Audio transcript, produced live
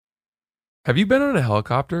Have you been on a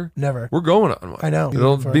helicopter? Never. We're going on one. I know.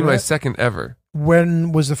 It'll be my second ever.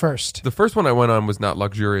 When was the first? The first one I went on was not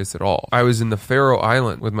luxurious at all. I was in the Faroe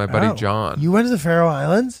Island with my buddy John. You went to the Faroe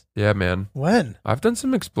Islands? Yeah, man. When? I've done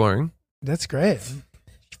some exploring. That's great.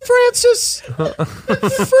 Francis!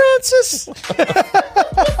 Francis!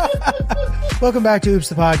 Welcome back to Oops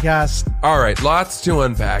the Podcast. All right, lots to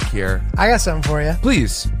unpack here. I got something for you.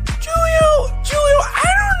 Please. Julio,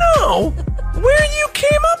 I don't know where you came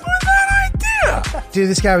up with that idea. Dude,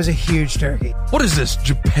 this guy was a huge turkey. What is this,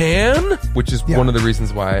 Japan? Which is one of the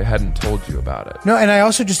reasons why I hadn't told you about it. No, and I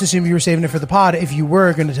also just assumed you were saving it for the pod if you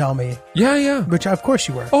were going to tell me. Yeah. Which, of course,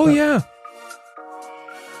 you were. Oh, yeah.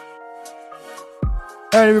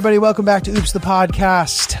 All right, everybody, welcome back to Oops the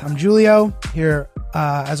Podcast. I'm Julio, here,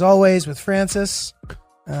 as always, with Francis.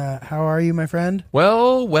 How are you, my friend?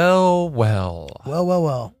 Well. Well.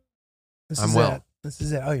 I'm well. This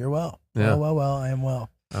is it. Oh, you're well. Yeah. Well, I am well.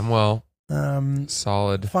 I'm well.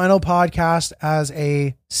 Solid. Final podcast as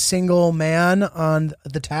a single man on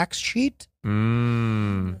the tax sheet.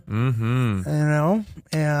 Mm-hmm. You know,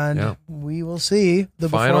 and we will see the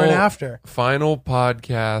Final, before and after. Final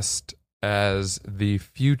podcast as the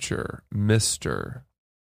future Mr.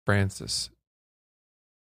 Francis.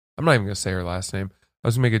 I'm not even going to say her last name. I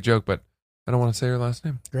was going to make a joke, but I don't want to say her last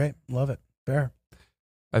name. Great. Love it. Fair.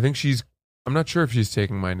 I think I'm not sure if she's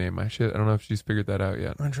taking my name. I don't know if she's figured that out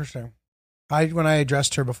yet. Interesting. When I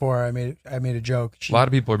addressed her before, I made a joke. A lot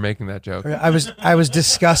of people are making that joke. I was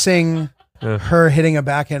discussing her hitting a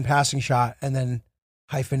backhand passing shot and then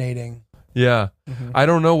hyphenating. Yeah. Mm-hmm. I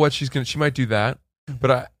don't know what she might do that,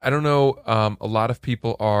 but I don't know. A lot of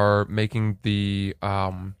people are making the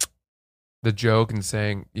joke and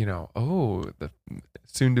saying, the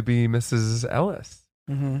soon to be Mrs. Ellis.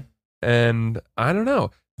 Mm-hmm. And I don't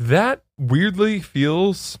know. That weirdly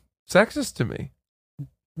feels sexist to me.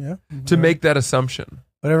 Yeah. To make that assumption.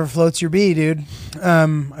 Whatever floats your bee, dude.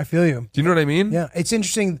 I feel you. Do you know what I mean? Yeah. It's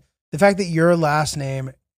interesting. The fact that your last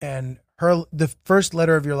name and the first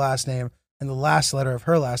letter of your last name and the last letter of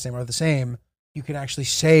her last name are the same. You can actually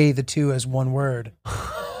say the two as one word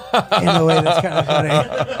in a way that's kind of funny.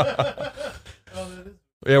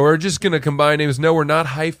 Yeah, we're just going to combine names. No, we're not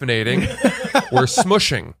hyphenating. We're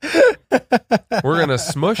smushing. We're going to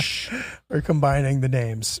smush. We're combining the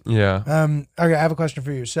names. Yeah. Okay, I have a question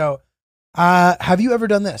for you. So, have you ever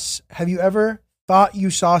done this? Have you ever thought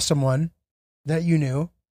you saw someone that you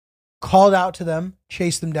knew, called out to them,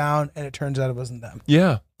 chased them down, and it turns out it wasn't them?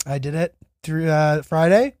 Yeah. I did it through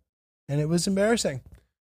Friday, and it was embarrassing.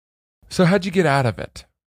 So how'd you get out of it?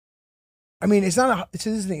 I mean, it's not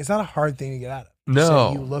a hard thing to get out of. No.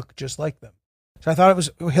 So you look just like them. So I thought it was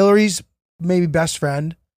Hillary's maybe best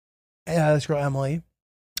friend, this girl Emily,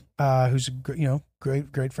 who's a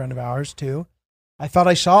great friend of ours too. I thought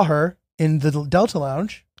I saw her in the Delta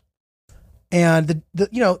Lounge, and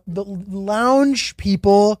the lounge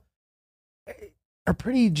people are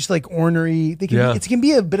pretty just like ornery. It can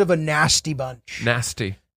be a bit of a nasty bunch.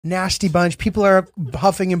 Nasty bunch. People are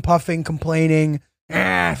huffing and puffing, complaining.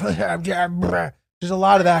 There's a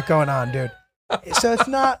lot of that going on, dude. So it's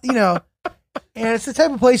not, and it's the type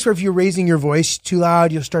of place where if you're raising your voice too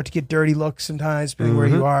loud, you'll start to get dirty looks sometimes, depending where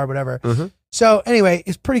you are, whatever. Mm-hmm. So anyway,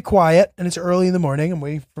 it's pretty quiet, and it's early in the morning. I'm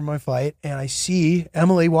waiting for my flight, and I see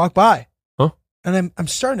Emily walk by. Huh? And I'm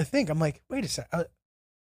starting to think, I'm like, wait a sec. I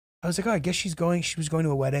was like, oh, I guess she was going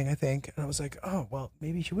to a wedding, I think. And I was like, oh, well,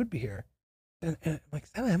 maybe she would be here. And I'm like,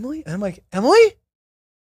 is that Emily? And I'm like, Emily?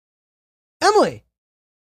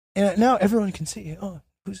 And now everyone can see, oh,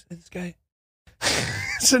 who's this guy?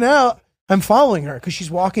 So now I'm following her because she's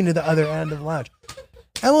walking to the other end of the lounge.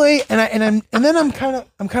 Emily, and then I'm kind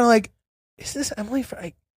of like, is this Emily?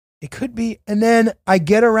 It could be. And then I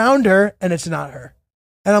get around her and it's not her.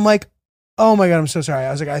 And I'm like, oh my God, I'm so sorry.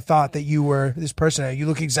 I was like, I thought that you were this person. You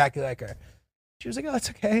look exactly like her. She was like, oh, it's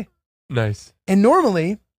okay. Nice. And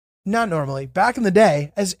not normally, back in the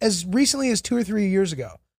day, as recently as 2 or 3 years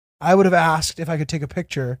ago, I would have asked if I could take a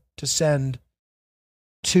picture to send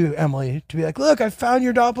to Emily to be like, look, I found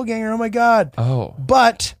your doppelganger. Oh my God. Oh.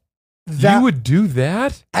 But you would do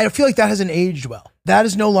that? I feel like that hasn't aged well. That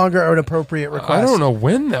is no longer an appropriate request. I don't know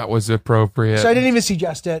when that was appropriate. So I didn't even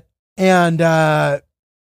suggest it. And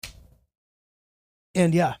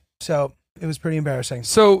yeah, so it was pretty embarrassing.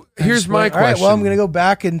 So here's my question. All right, well, I'm going to go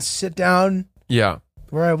back and sit down. Yeah.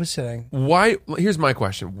 Where I was sitting. Here's my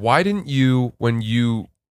question. Why didn't you, when you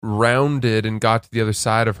rounded and got to the other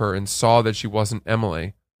side of her and saw that she wasn't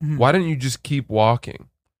Emily, why didn't you just keep walking?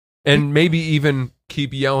 And maybe even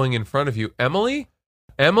keep yelling in front of you, Emily?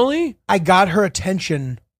 I got her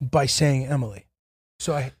attention by saying Emily.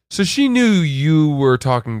 So she knew you were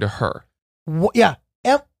talking to her. Yeah.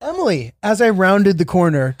 Emily, as I rounded the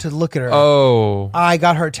corner to look at her, I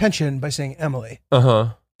got her attention by saying Emily.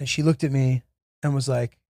 Uh-huh. And she looked at me and was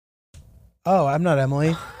like, "Oh, I'm not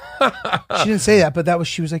Emily." She didn't say that, but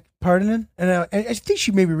she was like, "Pardon?" And I think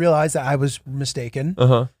she maybe realized that I was mistaken.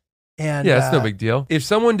 Uh-huh. And yeah, it's no big deal. If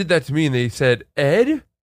someone did that to me and they said, Ed,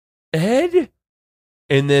 and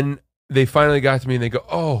then they finally got to me and they go,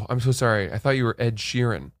 "Oh, I'm so sorry. I thought you were Ed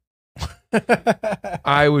Sheeran."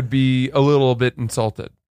 I would be a little bit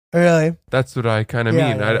insulted. Really? That's what I kind of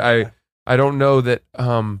Yeah, mean. yeah. I don't know that,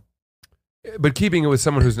 but keeping it with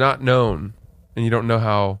someone who's not known and you don't know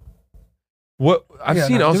how, what I've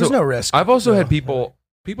seen there also, was no risk. I've also had people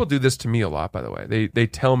do this to me a lot, by the way. They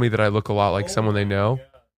tell me that I look a lot like someone they know.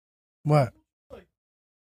 What?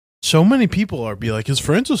 So many people are be like, "His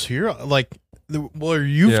friends was here." Like,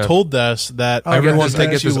 you've told us that everyone I get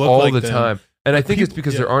thinks you this look all like the them. time. And I think it's People-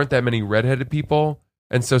 because there aren't that many redheaded people,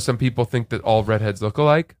 and so some people think that all redheads look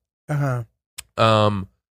alike. Uh-huh.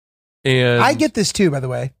 And I get this too, by the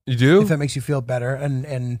way. you do. If that makes you feel better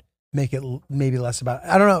and make it maybe less about,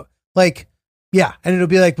 I don't know. Like, yeah. And it'll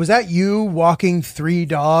be like, "Was that you walking 3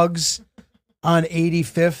 dogs on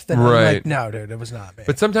 85th?" And I'm Right. like, "No, dude, it was not me."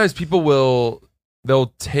 But sometimes people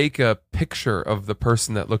they'll take a picture of the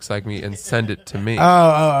person that looks like me and send it to me.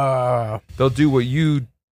 Oh. They'll do what you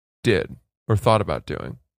did or thought about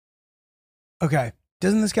doing. Okay.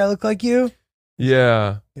 Doesn't this guy look like you?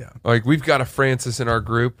 Yeah. Yeah. Like we've got a Francis in our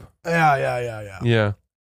group. Yeah. Yeah.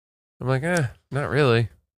 I'm like, not really.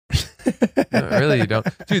 Not really, you don't.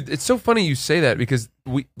 Dude, it's so funny you say that because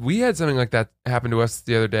we had something like that happen to us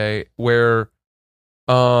the other day where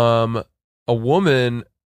a woman,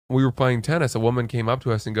 we were playing tennis, a woman came up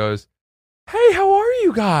to us and goes, "Hey, how are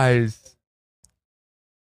you guys?"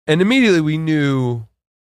 And immediately we knew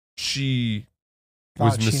she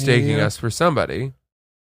was Thought she knew mistaking you. us for somebody.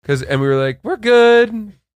 And we were like, "We're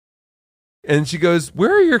good." And she goes,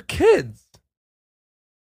 "Where are your kids?"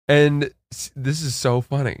 And this is so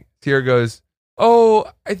funny. Tierra goes,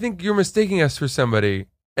 "Oh, I think you're mistaking us for somebody."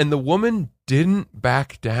 And the woman didn't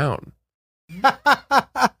back down.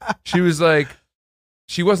 She was like,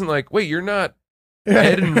 she wasn't like, "Wait, you're not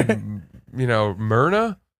Ed and,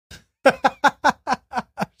 Myrna?"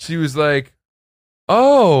 She was like,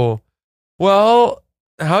 "Oh, well,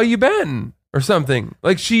 how you been?" Or something.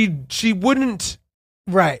 Like she wouldn't.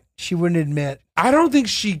 Right. She wouldn't admit. I don't think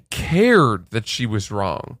she cared that she was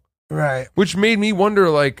wrong. Right. Which made me wonder,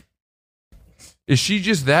 like, is she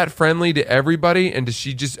just that friendly to everybody? And does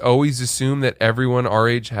she just always assume that everyone our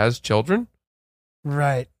age has children?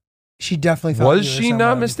 Right. She definitely thought. Was she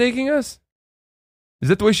not mistaking us? Is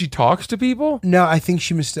that the way she talks to people? No, I think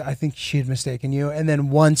I think she had mistaken you, and then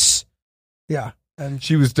once, yeah, and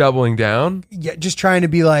She was doubling down? yeah, just trying to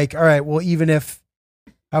be like, all right, well, even if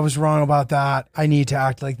I was wrong about that, I need to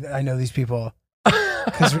act like I know these people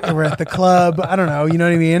because we're at the club. I don't know, you know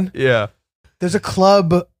what I mean? Yeah. There's a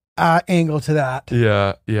club angle to that.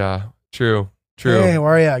 Yeah. True. Hey, how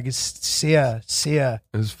are you? I guess see ya. It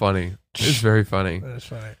was funny. It was very funny. That's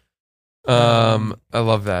funny, I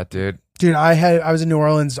love that, dude. dude. I was in New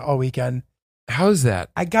Orleans all weekend. How's that?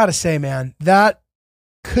 I gotta say, man, that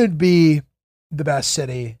could be the best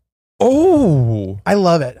city. Oh, I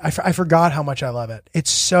love it. I forgot how much I love it. It's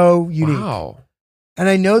so unique. wow. And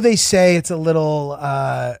I know they say it's a little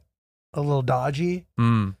dodgy.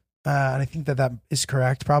 Mm. And I think that is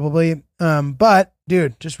correct, probably. But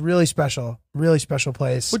dude, just really special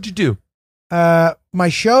place. What'd you do? My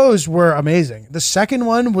shows were amazing. The second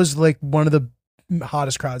one was like one of the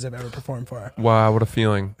hottest crowds I've ever performed for. Wow, what a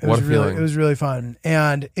feeling. It was really fun.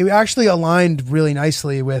 And it actually aligned really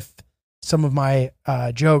nicely with some of my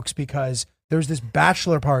jokes because there was this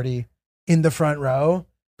bachelor party in the front row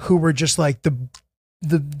who were just like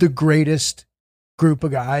the greatest group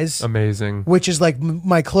of guys. Amazing. Which is like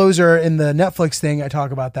my closer in the Netflix thing. I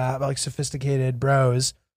talk about that, about like sophisticated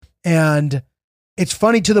bros. And it's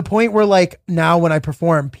funny to the point where like now when I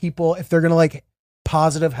perform, people, if they're going to like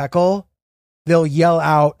positive heckle, they'll yell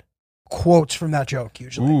out quotes from that joke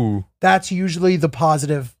usually. Ooh. That's usually the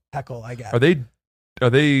positive heckle I get. Are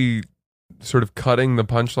they sort of cutting the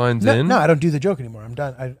punchlines in? No, I don't do the joke anymore. I'm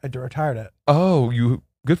done. I retired it. Oh,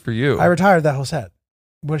 good for you. I retired that whole set.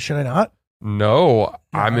 What, should I not? No,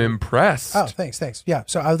 I'm impressed. Oh, thanks. Yeah.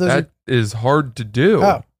 So That is hard to do.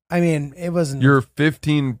 Oh, I mean, it wasn't. You're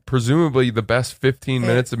 15, presumably the best 15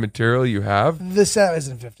 minutes of material you have. The set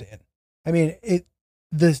isn't 15. I mean, it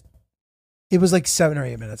was like 7 or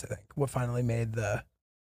 8 minutes, I think. What finally made the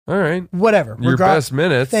All right. whatever. Your best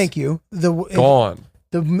minutes. Thank you. Gone.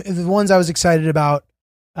 The ones I was excited about.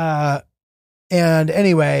 And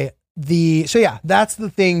anyway, so yeah, that's the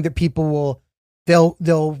thing that people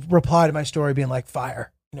they'll reply to my story being like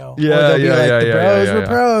fire, you know, or they'll be like the bros were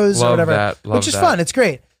pros Love or whatever, that. Love which is that. fun. It's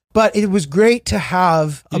great, but it was great to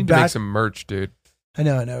have You need to make some merch, dude. I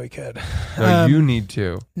know we could. No, you need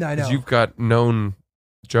to. No, I know. 'Cause you've got known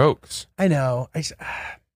jokes. I know.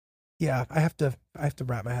 Yeah, I have to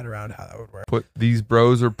wrap my head around how that would work. Put these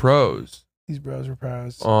bros are pros These bros were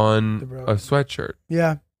pros. on The bros. a sweatshirt.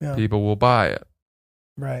 Yeah. People will buy it.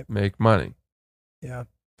 Right. Make money. Yeah,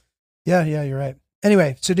 you're right.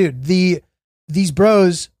 Anyway, so dude, these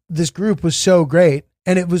bros, this group was so great,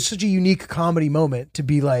 and it was such a unique comedy moment to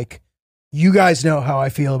be like, you guys know how I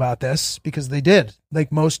feel about this, because they did.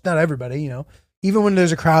 Like not everybody, you know. Even when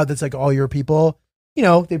there's a crowd that's like all your people, you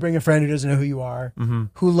know, they bring a friend who doesn't know who you are,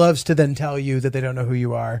 who loves to then tell you that they don't know who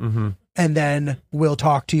you are, and then will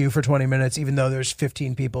talk to you for 20 minutes, even though there's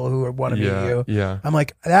 15 people who want to meet you. Yeah. I'm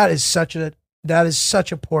like, that is such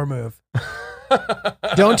a poor move.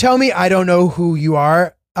 Don't tell me I don't know who you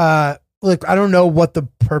are. Like, I don't know what the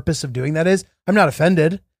purpose of doing that is. I'm not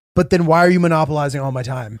offended, but then why are you monopolizing all my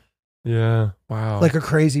time? Yeah. Wow. Like a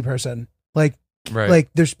crazy person. Like, right. like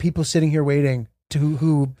there's people sitting here waiting to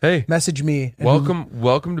who hey, message me. And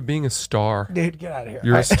welcome to being a star. dude, get out of here.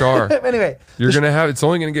 You're a star. Anyway, You're gonna have. It's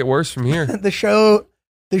only gonna get worse from here. the show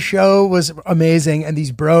was amazing, and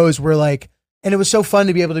these bros were like, and it was so fun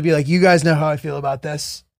to be able to be like, you guys know how I feel about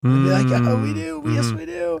this. And be like, oh, we do. Yes, we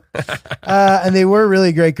do. And they were a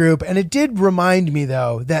really great group. And it did remind me,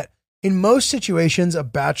 though, that in most situations, a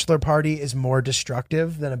bachelor party is more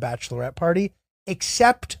destructive than a bachelorette party,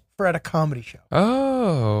 except for at a comedy show.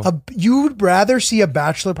 Oh. You would rather see a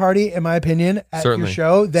bachelor party, in my opinion, at your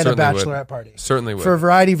show than a bachelorette party. Certainly would. For a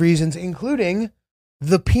variety of reasons, including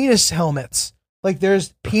the penis helmets. Like,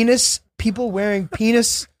 there's people wearing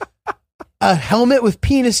a helmet with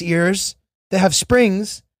penis ears that have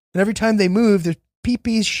springs, and every time they move, there's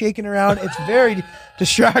pee-pees shaking around. It's very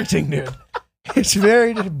distracting, dude. It's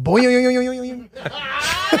very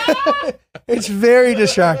it's very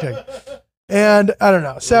distracting. And I don't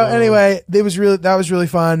know. So anyway, that was really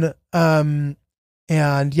fun. And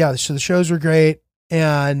yeah, so the shows were great.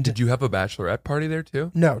 And did you have a bachelorette party there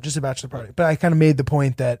too? No, just a bachelor party. But I kind of made the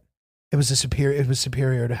point that it was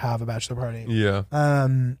superior to have a bachelor party. Yeah.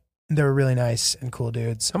 They were really nice and cool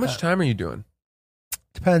dudes. How much time are you doing?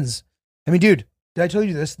 Depends. I mean, dude, did I tell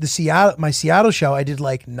you this? My Seattle show, I did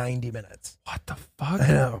like 90 minutes. What the fuck? I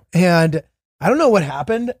know. And I don't know what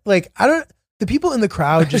happened. Like, the people in the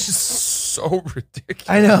crowd just so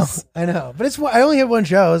ridiculous. I know. But I only had one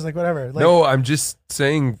show. I was like, whatever. Like, no, I'm just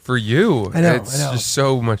saying for you. I know. It's just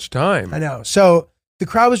so much time. I know. So the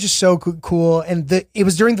crowd was just so cool. And it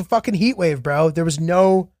was during the fucking heat wave, bro. There was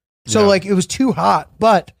no, like, it was too hot.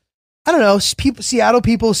 But I don't know. Seattle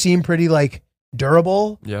people seem pretty like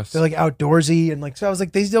durable. Yes. They're like outdoorsy. And like, so I was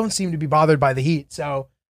like, they don't seem to be bothered by the heat. So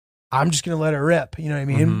I'm just going to let it rip. You know what I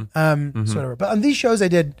mean? So whatever. But on these shows, I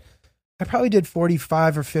probably did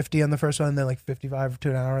 45 or 50 on the first one, and then like 55 to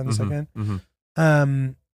an hour on the second.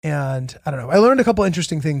 And I don't know. I learned a couple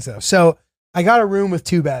interesting things though. So I got a room with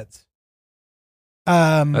 2 beds.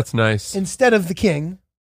 That's nice. Instead of the king,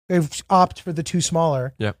 they've opted for the 2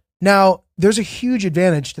 smaller. Yep. Now there's a huge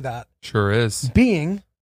advantage to that. Sure is. Being,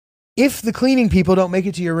 if the cleaning people don't make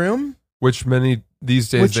it to your room, which many these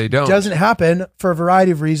days they don't. Doesn't happen for a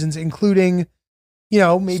variety of reasons, including, you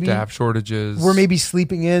know, maybe staff shortages. We're maybe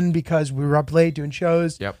sleeping in because we were up late doing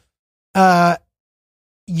shows. Yep.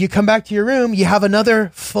 You come back to your room, you have another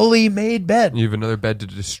fully made bed. You have another bed to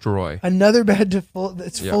destroy. Another bed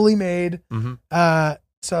that's fully made. Mm-hmm.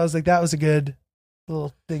 So I was like, that was a good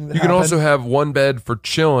little thing. You can also have one bed for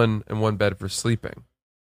chilling and one bed for sleeping.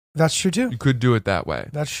 That's true too. You could do it that way.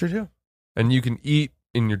 That's true too. And you can eat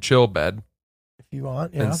in your chill bed if you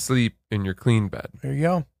want, yeah, and sleep in your clean bed. There you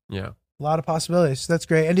go. Yeah, a lot of possibilities. That's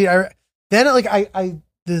great. And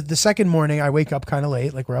the second morning I wake up kind of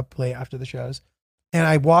late, like we're up late after the shows, and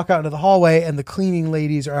I walk out into the hallway, and the cleaning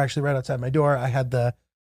ladies are actually right outside my door. I had the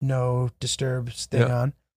no disturbs thing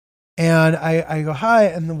on, and I go hi,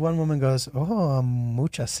 and the one woman goes, "Oh, I'm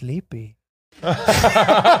mucha sleepy."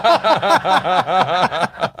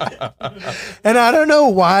 And I don't know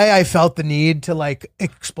why I felt the need to like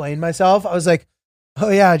explain myself. I was like, "Oh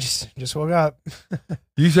yeah, I just woke up."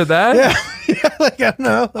 You said that? Yeah, like I don't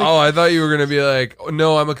know. Like, oh, I thought you were gonna be like, oh,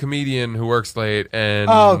 "No, I'm a comedian who works late." And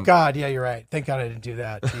oh God, yeah, you're right. Thank God I didn't do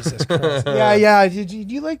that. Jesus Christ. Yeah.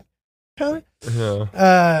 Did you like? Comedy? Yeah.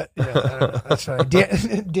 I don't know. That's funny.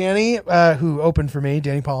 Danny, who opened for me,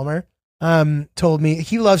 Danny Palmer, told me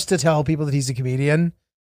he loves to tell people that he's a comedian.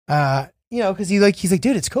 You know, because he's like,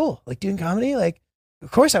 dude, it's cool. Like doing comedy. Like,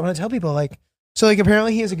 of course, I want to tell people. Like, So like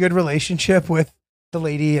apparently he has a good relationship with the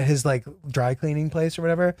lady at his like dry cleaning place or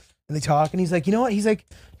whatever. And they talk and he's like, you know what? He's like,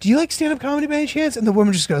 do you like stand-up comedy by any chance? And the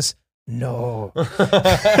woman just goes, no.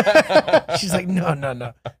 She's like,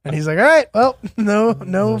 no. And he's like, all right, well,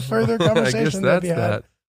 no further conversation. I guess that's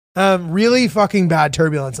that. Really fucking bad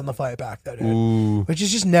turbulence on the flight back though, dude. Ooh. Which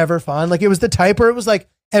is just never fun. Like it was the type where it was like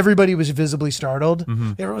everybody was visibly startled.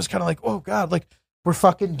 Mm-hmm. Everyone was kind of like, oh God, like we're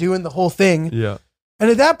fucking doing the whole thing. Yeah. And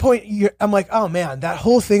at that point, I'm like, oh man, that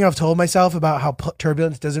whole thing I've told myself about how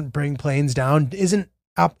turbulence doesn't bring planes down isn't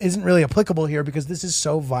really applicable here because this is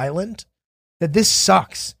so violent that this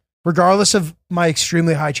sucks. Regardless of my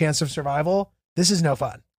extremely high chance of survival, this is no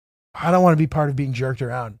fun. I don't want to be part of being jerked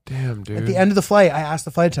around. Damn, dude. At the end of the flight, I asked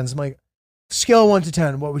the flight attendants, I'm like, scale 1 to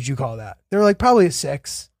 10, what would you call that? They were like, probably a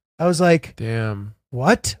 6. I was like, damn.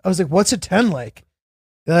 What? I was like, what's a 10 like?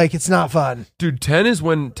 They're like, it's not fun. Dude, 10 is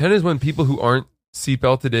when people who aren't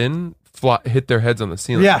seatbelted in hit their heads on the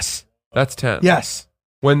ceiling. Yes. That's 10. Yes.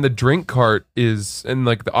 When the drink cart is and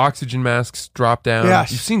like the oxygen masks drop down.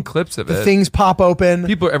 Yes. You've seen clips of The it. things pop open.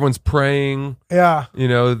 Everyone's praying. Yeah. You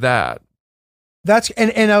know, that. That's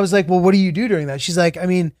and I was like, well, what do you do during that? She's like, I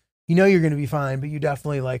mean, you know you're going to be fine, but you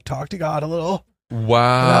definitely like talk to God a little.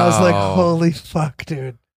 Wow. And I was like, holy fuck,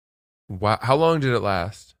 dude. Wow. How long did it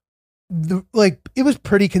last? It was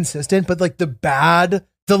pretty consistent, but like the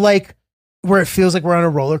like where it feels like we're on a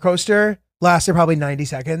roller coaster lasted probably 90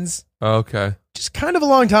 seconds. Okay. Just kind of a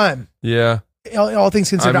long time. Yeah. All things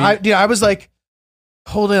considered. I was like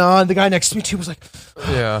holding on. The guy next to me too was like,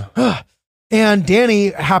 yeah. And Danny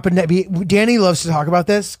loves to talk about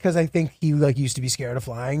this because I think he like used to be scared of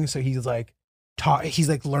flying. So he's like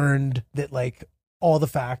learned that like all the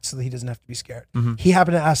facts so that he doesn't have to be scared. Mm-hmm. He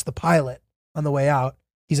happened to ask the pilot on the way out.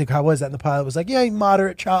 He's like, how was that? And the pilot was like, yeah,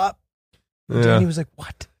 moderate chop. And Yeah. Danny was like,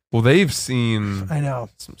 what? Well, they've seen I know.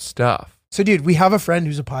 some stuff. So dude, we have a friend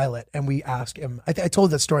who's a pilot and we ask him, I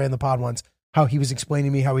told that story on the pod once, how he was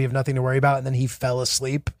explaining to me how we have nothing to worry about. And then he fell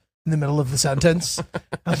asleep in the middle of the sentence.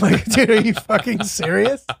 I'm like, dude, are you fucking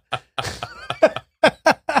serious?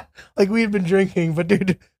 Like we had been drinking, but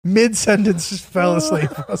dude, mid-sentence just fell asleep.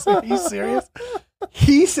 I was like, are you serious?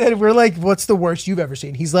 He said, we're like, what's the worst you've ever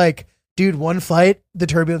seen? He's like, dude, one flight, the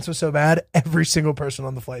turbulence was so bad, every single person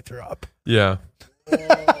on the flight threw up. Yeah.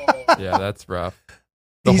 Yeah, that's rough.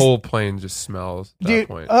 The whole plane just smells at that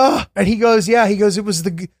point. And he goes, it was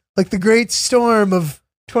the great storm of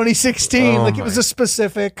 2016. Oh like it was a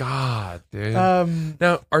specific. God, dude.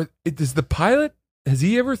 Now, does the pilot, has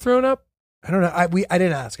he ever thrown up? I don't know. I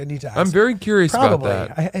didn't ask. I need to ask. I'm very curious Probably.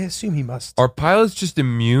 about that. I assume he must. Are pilots just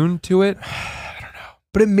immune to it? I don't know.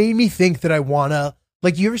 But it made me think that I want to,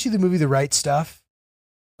 like, you ever see the movie The Right Stuff?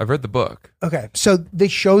 I've read the book. Okay. So they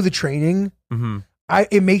show the training. Mm-hmm.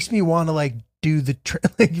 It makes me want to like do the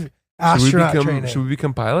astronaut training. Should we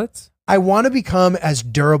become pilots? I want to become as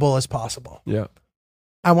durable as possible. Yeah.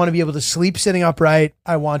 I want to be able to sleep sitting upright.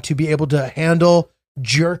 I want to be able to handle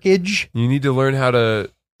jerkage. You need to learn how to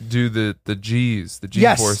do the G's, the G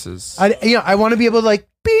forces. I want to be able to like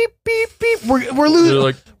beep beep beep. We're losing.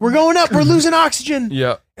 Like, we're going up. We're losing oxygen.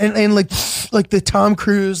 Yeah. And like the Tom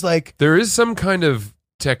Cruise like. There is some kind of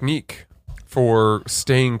technique for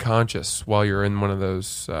staying conscious while you're in one of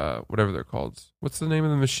those whatever they're called. What's the name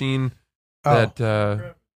of the machine that?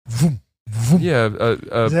 Vroom, vroom. Yeah,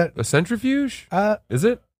 Is that- a centrifuge. Is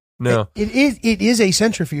it? No. It is a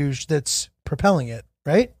centrifuge that's propelling it,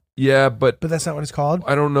 right? Yeah, but that's not what it's called.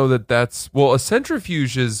 I don't know that that's... Well, a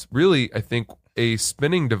centrifuge is really, I think, a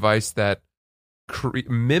spinning device that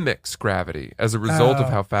mimics gravity as a result of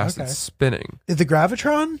how fast it's spinning. Is the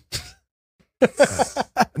Gravitron?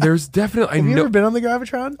 There's definitely... Have you ever been on the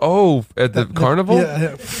Gravitron? Oh, at the carnival?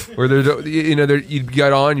 Yeah. Where you'd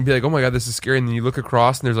get on, you'd be like, oh my God, this is scary. And then you look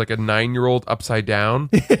across and there's like a 9-year-old upside down.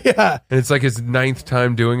 Yeah. And it's like his 9th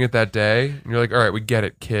time doing it that day. And you're like, all right, we get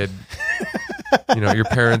it, kid. Your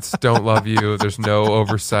parents don't love you. There's no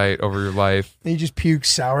oversight over your life. And you just puke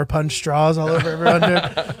Sour Punch straws all over everyone.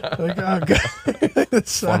 Like, oh God. This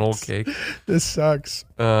sucks. Funnel cake. This sucks.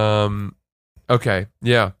 Okay.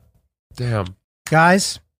 Yeah. Damn.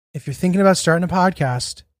 Guys, if you're thinking about starting a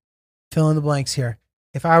podcast, fill in the blanks here.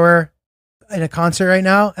 If I were in a concert right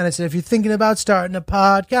now and I said, if you're thinking about starting a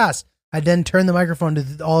podcast, I'd then turn the microphone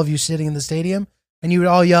to all of you sitting in the stadium and you would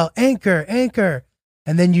all yell, Anchor, Anchor.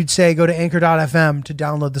 And then you'd say, go to anchor.fm to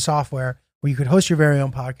download the software where you could host your very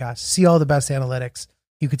own podcast, see all the best analytics.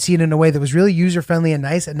 You could see it in a way that was really user-friendly and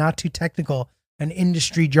nice and not too technical and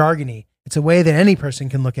industry jargony. It's a way that any person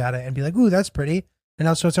can look at it and be like, ooh, that's pretty. And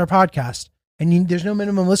also it's our podcast. And there's no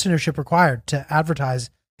minimum listenership required to advertise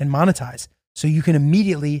and monetize. So you can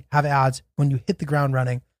immediately have ads when you hit the ground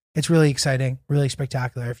running. It's really exciting, really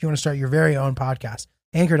spectacular. If you want to start your very own podcast,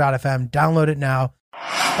 Anchor.fm, download it now.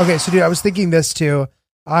 Okay, so dude, I was thinking this too.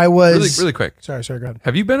 I was really quick. Sorry, go ahead.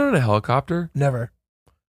 Have you been on a helicopter? Never.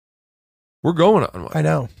 We're going on one. I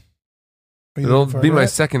know. It'll be my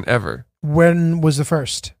second ever. When was the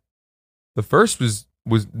first? The first was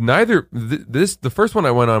neither the first one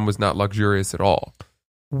I went on was not luxurious at all.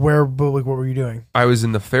 Where? But like, what were you doing? I was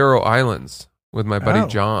in the Faroe Islands with my buddy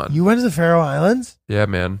John. You went to the Faroe Islands? Yeah,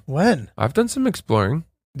 man. When? I've done some exploring.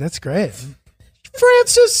 That's great.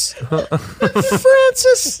 Francis!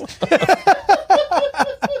 Francis!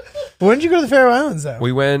 When did you go to the Faroe Islands, though?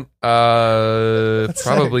 We went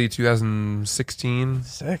probably 2016.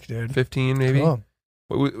 Sick, dude. 15, maybe. Cool.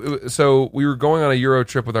 So we were going on a Euro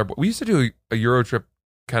trip with we used to do a Euro trip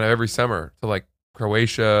kind of every summer to like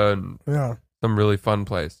Croatia and some really fun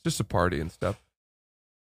place, just a party and stuff.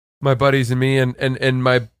 My buddies and me and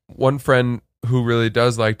my one friend who really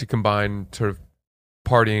does like to combine sort of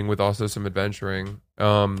partying with also some adventuring.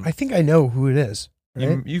 I think I know who it is.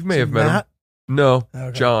 Right? You may have met him. No,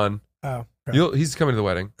 okay. John. Oh, okay. He's coming to the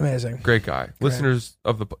wedding. Amazing. Great guy. Great. He's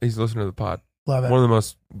a listener of the pod. Love it. One of the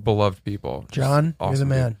most beloved people. John, awesome, you're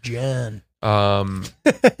the man. John.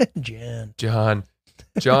 John.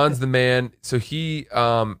 John's the man. So he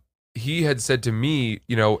had said to me,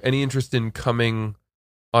 any interest in coming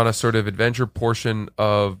on a sort of adventure portion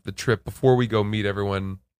of the trip before we go meet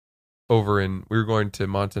everyone we were going to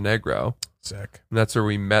Montenegro. Sick. And that's where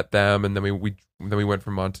we met them, and then we went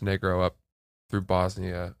from Montenegro up through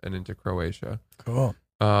Bosnia and into Croatia. Cool.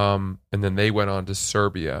 And then they went on to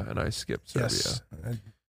Serbia, and I skipped Serbia. Yes.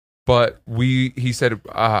 But he said,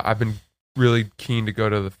 I've been really keen to go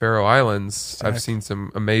to the Faroe Islands. Sick. I've seen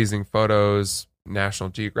some amazing photos, National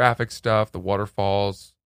Geographic stuff, the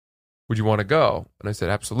waterfalls. Would you want to go? And I said,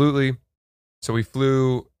 absolutely. So we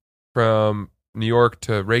flew from New York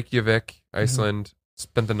to Reykjavik, Iceland,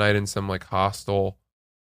 spent the night in some like hostel,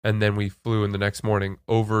 and then we flew in the next morning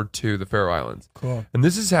over to the Faroe Islands. Cool. And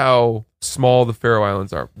this is how small the Faroe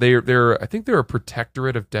Islands are. I think they're a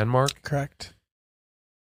protectorate of Denmark. Correct.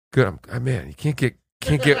 Good. Man, you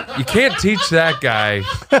can't teach that guy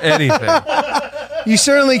anything. You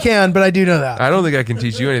certainly can, but I do know that. I don't think I can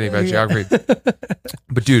teach you anything about geography.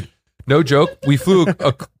 But dude, no joke. We flew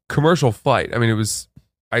a commercial flight. I mean, it was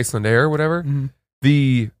Iceland Air, whatever. Mm-hmm.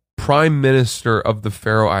 The prime minister of the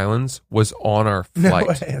Faroe Islands was on our flight. No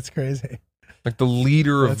way. That's crazy. Like the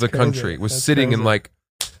leader of the crazy. country was That's sitting crazy. in like,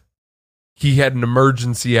 he had an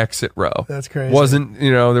emergency exit row. That's crazy. Wasn't,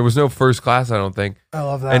 there was no first class, I don't think. I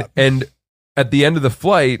love that. And at the end of the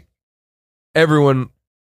flight, everyone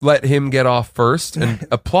let him get off first and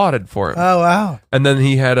applauded for him. Oh, wow. And then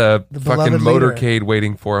he had a The fucking beloved leader. motorcade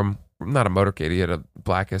waiting for him. Not a motorcade. He had a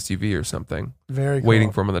black SUV or something Very cool.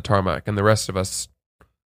 waiting for him on the tarmac. And the rest of us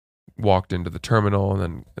walked into the terminal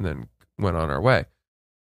and then went on our way.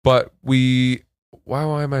 But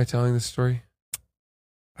why am I telling this story?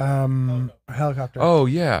 A helicopter. Oh,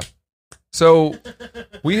 yeah. So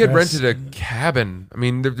we had Chris. rented a cabin. I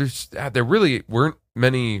mean, there really weren't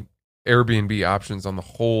many Airbnb options on the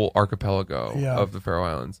whole archipelago of the Faroe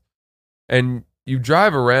Islands. And you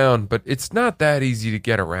drive around, but it's not that easy to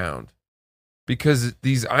get around because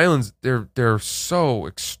these islands, they're so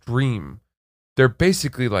extreme. They're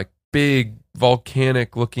basically like big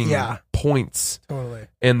volcanic looking points. Totally.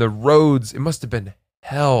 And the roads, it must have been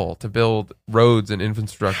hell to build roads and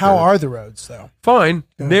infrastructure. How are the roads, though? Fine.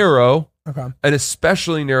 Good. Narrow. Okay. And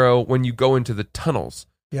especially narrow when you go into the tunnels.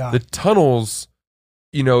 Yeah. The tunnels,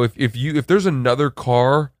 if there's another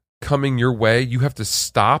car coming your way, you have to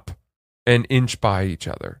stop and inch by each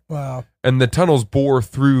other. Wow. And the tunnels bore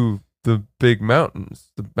through the big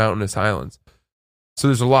mountains, the mountainous islands. So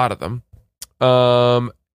there's a lot of them.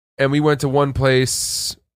 And we went to one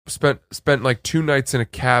place, spent like 2 nights in a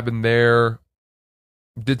cabin there,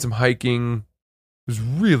 did some hiking. It was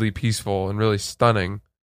really peaceful and really stunning,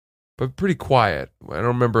 but pretty quiet. I don't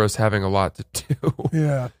remember us having a lot to do.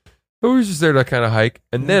 Yeah. But we were just there to kind of hike.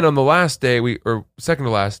 And then on the last day, second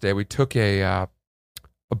to last day, we took a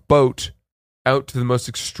boat out to the most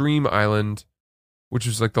extreme island, which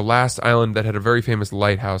was like the last island that had a very famous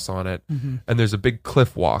lighthouse on it. Mm-hmm. And there's a big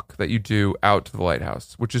cliff walk that you do out to the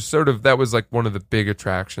lighthouse, which is that was like one of the big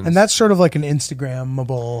attractions. And that's sort of like an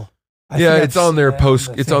Instagrammable. It's on their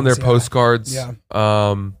postcards.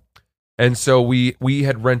 Yeah. And so we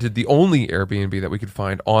had rented the only Airbnb that we could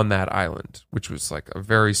find on that island, which was like a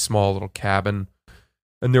very small little cabin.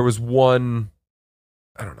 And there was one,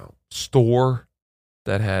 store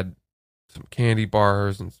that had some candy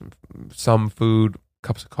bars and some food,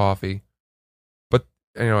 cups of coffee. But,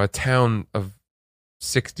 a town of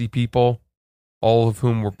 60 people, all of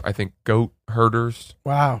whom were, I think, goat herders.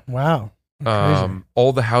 Wow. Crazy.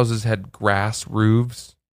 All the houses had grass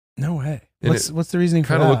roofs. No way. And What's the reasoning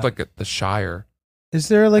for that? Kind of looked like the Shire. Is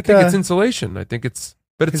there like I think it's insulation. I think it's,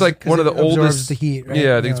 but it's like one of the oldest. The heat, right?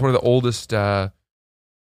 Yeah, I think it's one of the oldest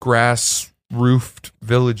grass roofed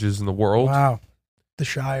villages in the world. Wow. The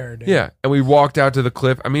Shire, dude. Yeah, and we walked out to the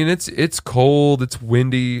cliff. I mean, it's cold, it's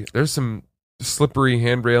windy. There's some slippery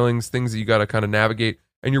hand railings, things that you got to kind of navigate,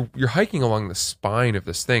 and you're hiking along the spine of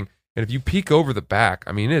this thing. And if you peek over the back,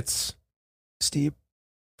 I mean, it's steep,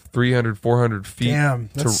 300, 400 feet Damn,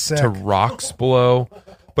 that's to rocks below.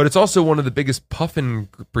 But it's also one of the biggest puffin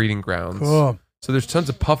breeding grounds. Cool. So there's tons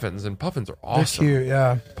of puffins, and puffins are awesome. They're cute,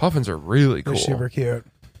 yeah. Puffins are really cool. They're super cute.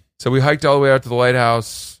 So we hiked all the way out to the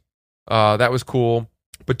lighthouse. That was cool.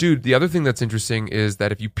 But dude, the other thing that's interesting is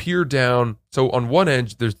that if you peer down, so on one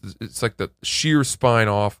edge, it's like the sheer spine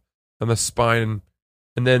off, and the spine,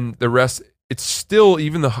 and then the rest, it's still,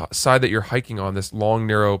 even the side that you're hiking on, this long,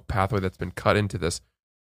 narrow pathway that's been cut into this.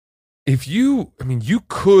 You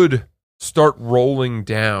could start rolling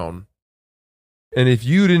down, and if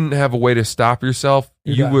you didn't have a way to stop yourself,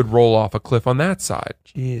 you would roll off a cliff on that side.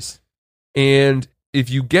 Jeez. And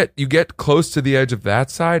if you get close to the edge of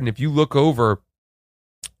that side, and if you look over,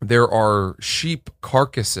 there are sheep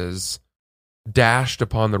carcasses dashed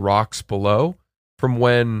upon the rocks below from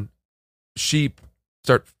when sheep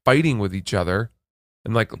start fighting with each other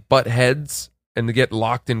and like butt heads, and they get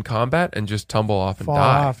locked in combat and just tumble off and Fall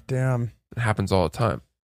die. off, damn. It happens all the time.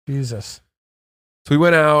 Jesus. So we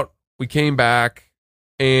went out, we came back,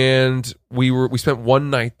 and we spent one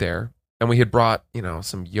night there, and we had brought,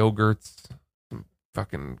 some yogurts, some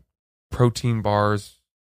fucking protein bars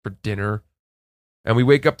for dinner. And we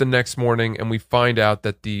wake up the next morning and we find out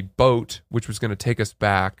that the boat, which was going to take us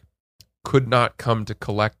back, could not come to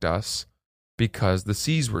collect us because the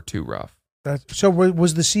seas were too rough. So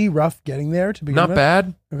was the sea rough getting there to begin with? Not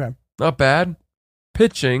bad. Okay. Not bad.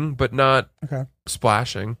 Pitching, but not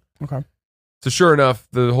splashing. Okay. So sure enough,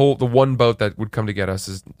 the one boat that would come to get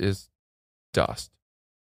us is dust.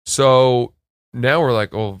 So now we're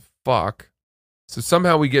like, oh, fuck. So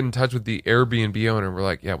somehow we get in touch with the Airbnb owner. We're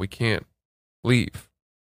like, yeah, we can't leave.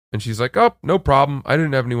 And she's like, oh, no problem. I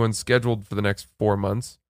didn't have anyone scheduled for the next 4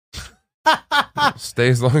 months. Stay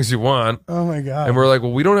as long as you want. Oh my God. And we're like,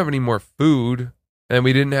 well, we don't have any more food, and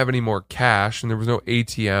we didn't have any more cash, and there was no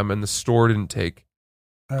ATM, and the store didn't take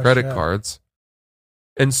credit cards.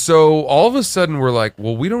 And so all of a sudden we're like,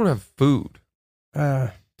 well, we don't have food.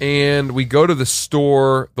 And we go to the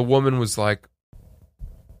store. The woman was like,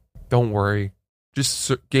 don't worry.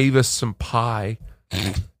 Just gave us some pie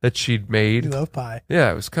that she'd made. You love pie.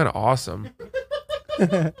 Yeah, it was kind of awesome.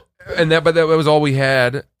 But that was all we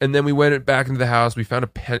had. And then we went back into the house. We found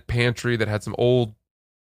a pantry that had some old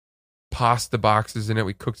pasta boxes in it.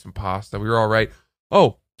 We cooked some pasta. We were all right.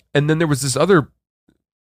 Oh, and then there was this other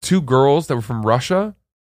 2 girls that were from Russia,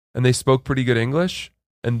 and they spoke pretty good English,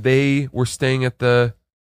 and they were staying at at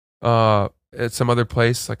some other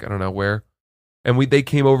place, like I don't know where. And they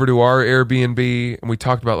came over to our Airbnb, and we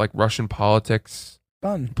talked about like Russian politics.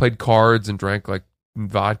 Fun. Played cards and drank like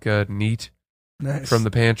vodka neat from the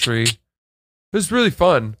pantry. It was really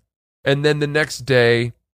fun. And then the next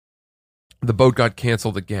day, the boat got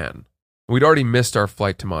canceled again. We'd already missed our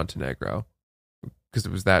flight to Montenegro because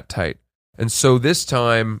it was that tight. And so this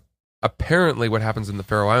time, apparently what happens in the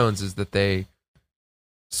Faroe Islands is that the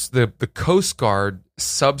Coast Guard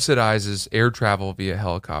subsidizes air travel via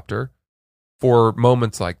helicopter for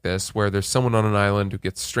moments like this, where there's someone on an island who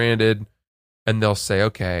gets stranded, and they'll say,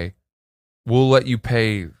 okay, we'll let you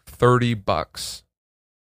pay $30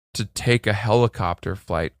 to take a helicopter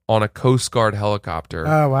flight on a Coast Guard helicopter.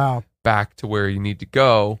 Oh, wow. Back to where you need to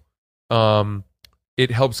go.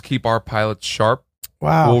 It helps keep our pilots sharp.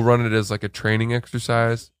 Wow. We'll run it as like a training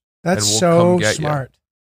exercise. That's and we'll so come get smart. You.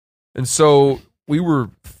 And so we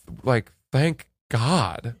were like, thank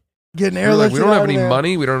God. Getting we airlifted. We don't have any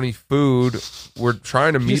money. We don't have any food. We're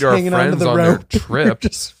trying to meet our friends on their trip.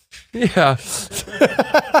 Yeah.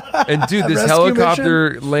 And dude, this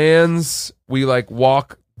helicopter lands. We like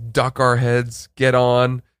walk, duck our heads, get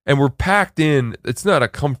on, and we're packed in. It's not a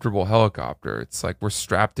comfortable helicopter. It's like we're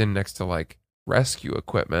strapped in next to like rescue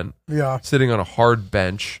equipment. Yeah. Sitting on a hard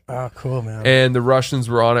bench. Oh, cool, man. And the Russians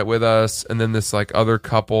were on it with us, and then this like other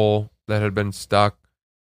couple that had been stuck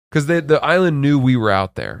because the island knew we were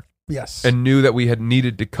out there. Yes. And knew that we had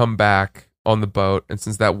needed to come back on the boat. And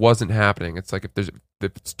since that wasn't happening, it's like if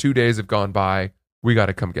it's 2 days have gone by, we got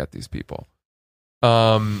to come get these people.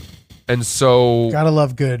 And so gotta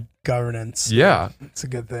love good governance. Yeah. It's a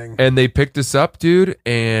good thing. And they picked us up, dude.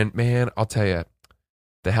 And man, I'll tell you,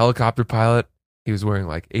 the helicopter pilot, He was wearing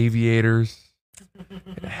like aviators,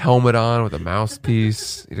 a helmet on with a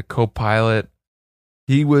mouthpiece. He had a co-pilot.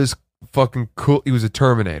 He was fucking cool. He was a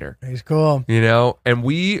Terminator. He's cool. You know, and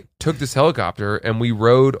we took this helicopter and we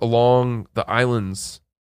rode along the islands.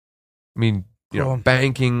 I mean, you know,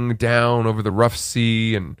 banking down over the rough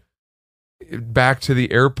sea and back to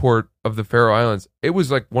the airport of the Faroe Islands. It was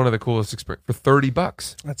like one of the coolest experiences for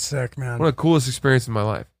 $30. That's sick, man. One of the coolest experiences in my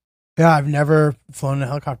life. Yeah, I've never flown a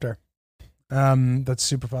helicopter. That's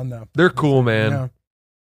super fun though. They're cool, man. Yeah.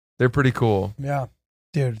 They're pretty cool. Yeah,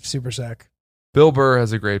 dude, super sick. Bill Burr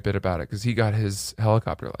has a great bit about it because he got his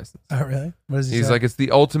helicopter license. Oh, really? What does he He's say? like, it's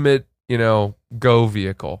the ultimate, you know, go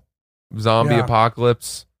vehicle. Zombie Yeah.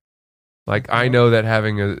 apocalypse. Like, I know that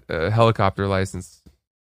having a helicopter license,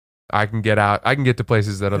 I can get out. I can get to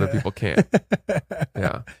places that other people can't.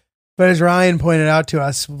 Yeah. But as Ryan pointed out to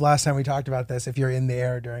us last time we talked about this, if you're in the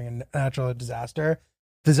air during a natural disaster,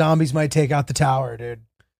 the zombies might take out the tower, dude.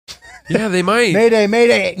 Yeah, they might. Mayday,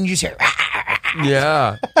 mayday. And you just hear,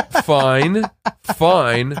 Yeah. Fine.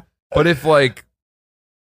 But if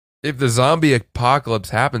the zombie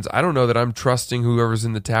apocalypse happens, I don't know that I'm trusting whoever's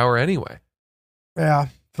in the tower anyway. yeah,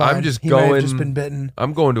 fine. I'm just He might have going. just been bitten.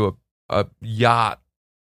 I'm going to a yacht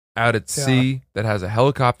out at sea that has a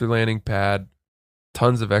helicopter landing pad,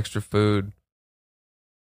 tons of extra food,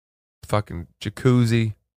 fucking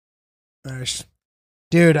jacuzzi. Nice.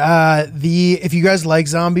 Dude, if you guys like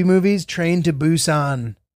zombie movies, Train to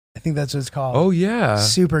Busan. I think that's what it's called. Oh yeah,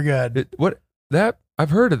 Super good. I've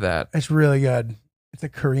heard of that. It's really good. It's a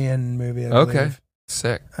Korean movie. I Okay, believe.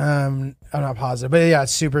 sick. I'm not positive, but yeah,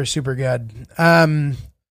 it's super, super good.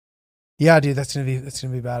 Yeah, dude, that's gonna be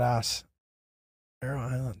badass. Faroe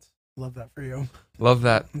Islands. Love that for you. Love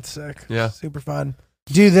that. It's sick. Yeah. Super fun.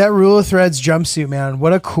 Dude, that Rule of Threads jumpsuit, man.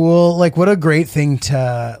 What a great thing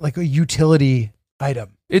to, like, a utility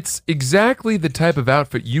item. It's exactly the type of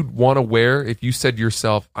outfit you'd want to wear if you said to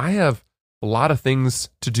yourself, I have a lot of things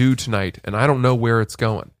to do tonight and I don't know where it's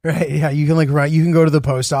going. Right. Yeah. You can go to the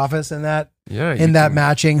post office in that Yeah.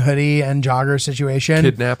 matching hoodie and jogger situation.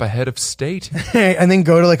 Kidnap a head of state. And then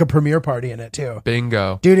go to like a premiere party in it too.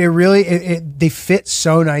 Bingo. Dude, it really they fit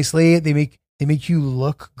so nicely. They make you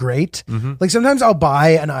look great. Mm-hmm. Like sometimes I'll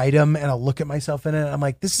buy an item and I'll look at myself in it and I'm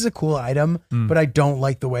like, this is a cool item, but I don't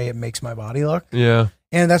like the way it makes my body look. Yeah.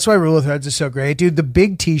 And that's why Rule of Threads is so great. Dude, the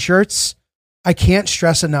big t-shirts, I can't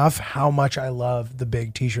stress enough how much I love the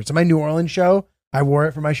big t-shirts. At my New Orleans show, I wore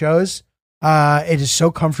it for my shows. It is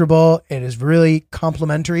so comfortable. It is really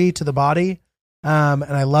complimentary to the body. And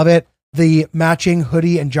I love it. The matching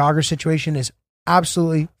hoodie and jogger situation is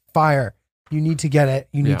absolutely fire. You need to get it.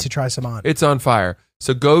 You need to try some on. It's on fire.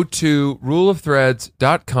 So go to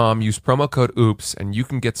ruleofthreads.com, use promo code OOPS, and you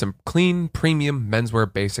can get some clean, premium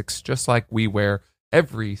menswear basics just like we wear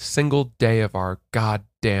every single day of our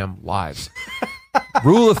goddamn lives.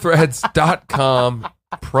 ruleofthreads.com,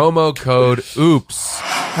 promo code OOPS.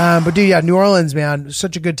 But dude, yeah, New Orleans, man,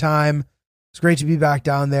 such a good time. It's great to be back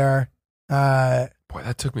down there. Boy,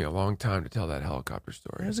 that took me a long time to tell that helicopter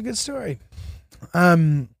story. It was a good story.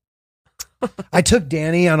 I took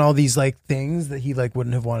Danny on all these like things that he like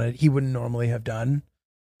wouldn't have wanted. He wouldn't normally have done.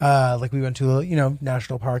 Like we went to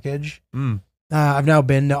national parkage. I've now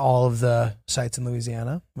been to all of the sites in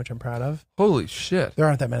Louisiana, which I'm proud of. Holy shit. There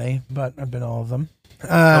aren't that many, but I've been to all of them.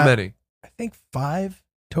 How many? I think 5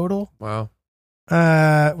 total. Wow.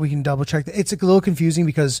 We can double check. It's a little confusing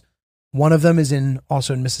because one of them is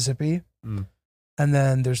also in Mississippi. And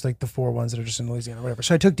then there's like the 4 ones that are just in Louisiana or whatever.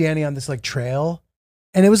 So I took Danny on this like trail,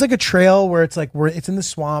 and it was like a trail where it's like it's in the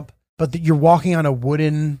swamp, but you're walking on a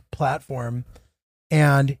wooden platform,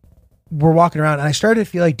 and we're walking around, and I started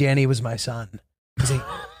to feel like Danny was my son. He's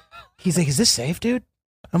like, is this safe, dude?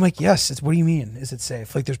 I'm like, yes. What do you mean? Is it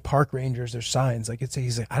safe? Like, there's park rangers, there's signs. Like,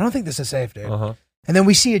 he's like, I don't think this is safe, dude. Uh-huh. And then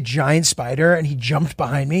we see a giant spider, and he jumped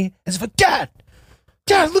behind me. And it's like, Dad,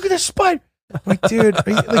 look at this spider. I'm like, dude,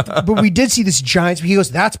 but we did see this giant. He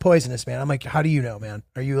goes, that's poisonous, man. I'm like, how do you know, man?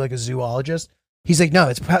 Are you like a zoologist? He's like, no,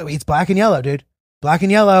 it's black and yellow, dude. Black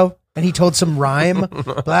and yellow. And he told some rhyme.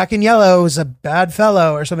 Black and yellow is a bad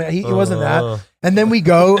fellow or something. He wasn't that. And then we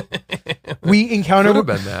encounter. Could have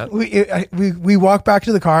been that. We walk back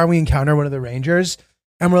to the car and we encounter one of the rangers.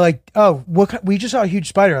 And we're like, oh, we just saw a huge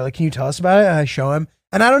spider. Like, can you tell us about it? And I show him.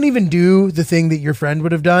 And I don't even do the thing that your friend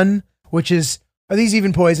would have done, which is, are these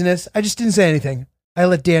even poisonous? I just didn't say anything. I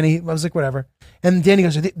let Danny, I was like, whatever. And Danny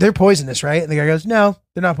goes, they're poisonous, right? And the guy goes, no,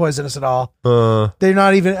 they're not poisonous at all. They're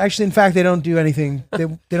not even, actually, in fact, they don't do anything. They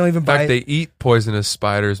don't even bite. In fact, they eat poisonous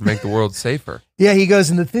spiders, make the world safer. Yeah, he goes,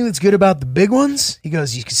 and the thing that's good about the big ones, he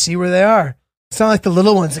goes, you can see where they are. It's not like the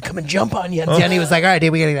little ones that come and jump on you. And Jenny was like, all right,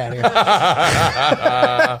 dude, we gotta get out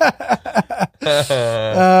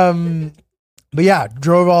of here. But yeah,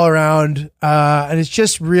 drove all around. And it's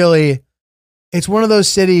just really, it's one of those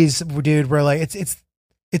cities, dude, where like,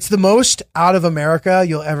 it's the most out of America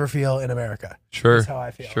you'll ever feel in America. Sure. That's how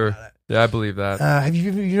I feel Sure. about it. Yeah, I believe that. Have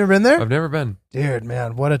you never been there? I've never been. Dude,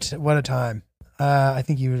 man, what a time. I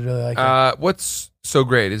think you would really like it. What's so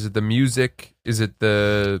great? Is it the music? Is it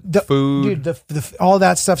the food? Dude, the all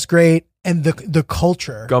that stuff's great, and the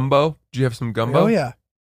culture. Gumbo? Did you have some gumbo? Oh yeah,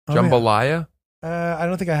 Jambalaya? I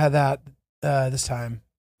don't think I had that this time,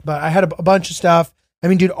 but I had a bunch of stuff. I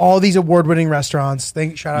mean, dude, all these award-winning restaurants.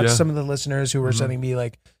 Shout out to some of the listeners who were sending me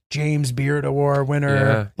like James Beard Award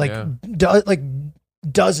winner, like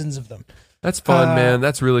dozens of them. That's fun, man.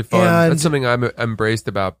 That's really fun. That's something I'm embraced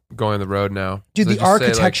about going on the road now. Dude, the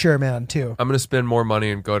architecture, man, too. I'm going to spend more money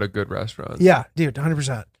and go to good restaurants. Yeah, dude,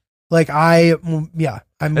 100%. Like and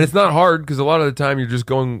it's not hard because a lot of the time you're just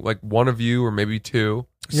going like one of you or maybe two,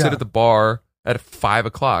 sit at the bar at 5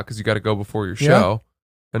 o'clock because you got to go before your show.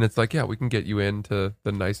 And it's like, yeah, we can get you into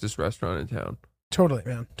the nicest restaurant in town. Totally,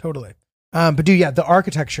 man. Totally. But dude, the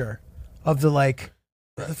architecture of the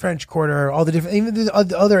French Quarter, all the different, even the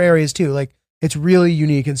other areas too. Like, it's really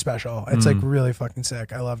unique and special. It's like really fucking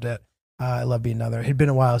sick. I loved it. I love being down there. It had been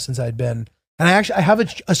a while since I'd been, and I have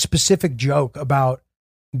a specific joke about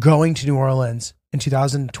going to New Orleans in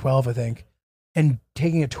 2012, I think, and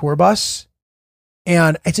taking a tour bus.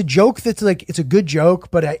 And it's a joke that's like, it's a good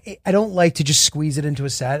joke, but I don't like to just squeeze it into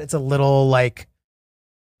a set. It's a little like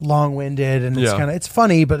long-winded and it's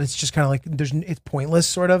funny, but it's just kind of like it's pointless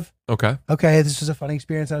sort of. Okay, this was a funny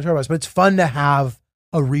experience on a tour bus, but it's fun to have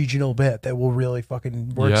a regional bit that will really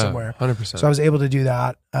fucking work somewhere. 100%. So I was able to do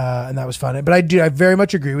that, and that was fun. But I very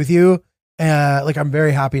much agree with you. Like, I'm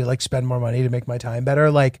very happy to like spend more money to make my time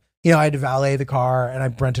better. Like, you know, I had to valet the car and I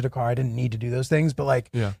rented a car. I didn't need to do those things, but like,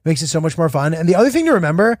 it makes it so much more fun. And the other thing to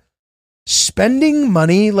remember, spending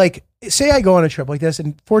money, like, say I go on a trip like this,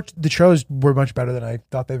 and the shows were much better than I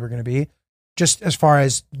thought they were going to be. Just as far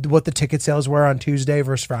as what the ticket sales were on Tuesday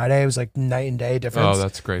versus Friday, it was like night and day difference. Oh,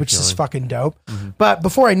 that's great. Which is fucking dope. Mm-hmm. But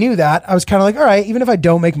before I knew that, I was kind of like, all right, even if I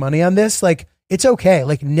don't make money on this, like, it's okay.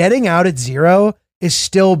 Like, netting out at zero is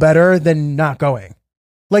still better than not going.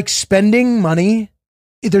 Like, spending money,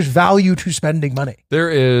 there's value to spending money. There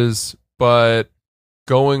is, but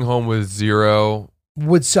going home with zero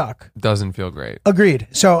would suck. Doesn't feel great. Agreed.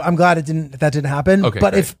 So I'm glad that didn't happen. Okay,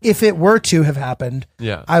 but great. if it were to have happened,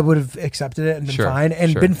 I would have accepted it and been fine,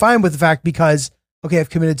 and been fine with the fact because, okay,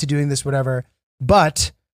 I've committed to doing this, whatever.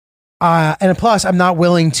 But and plus, I'm not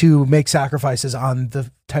willing to make sacrifices on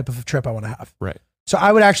the type of trip I want to have. Right. So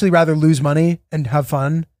I would actually rather lose money and have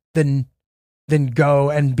fun than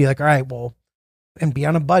go and be like, all right, well, and be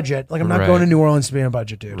on a budget. Like, I'm not going to New Orleans to be on a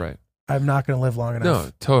budget, dude. Right. I'm not going to live long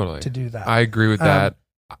enough. To do that. I agree with that.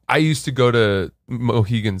 I used to go to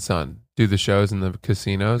Mohegan Sun, do the shows in the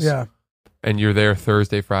casinos. Yeah. And you're there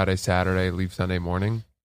Thursday, Friday, Saturday, leave Sunday morning.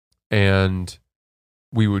 And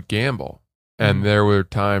we would gamble. And there were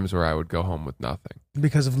times where I would go home with nothing.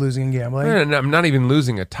 Because of losing and gambling? And I'm not even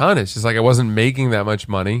losing a ton. It's just like I wasn't making that much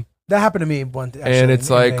money. That happened to me once. And it's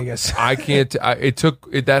like, I can't,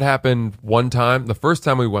 that happened one time. The first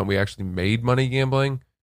time we went, we actually made money gambling.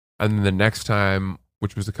 And then the next time,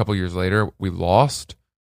 which was a couple years later, we lost.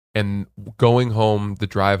 And going home, the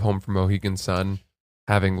drive home from Mohegan Sun,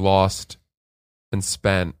 having lost and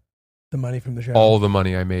spent the money from the show, all the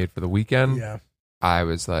money I made for the weekend. Yeah. I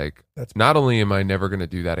was like, not only am I never going to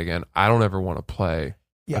do that again, I don't ever want to play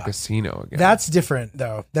a casino again. That's different,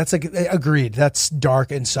 though. That's like, agreed. That's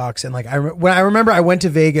dark and sucks. And like, I remember I went to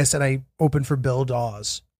Vegas and I opened for Bill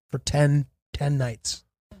Dawes for 10 nights.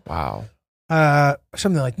 Wow.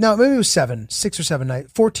 Something like, no, maybe it was 6 or 7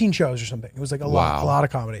 nights, 14 shows or something. It was like a lot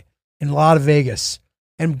of comedy and a lot of Vegas.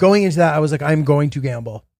 And going into that, I was like, I'm going to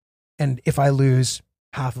gamble. And if I lose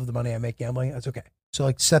half of the money I make gambling, that's okay. So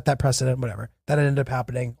like, set that precedent, whatever. That ended up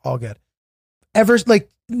happening. All good. As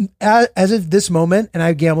of this moment, and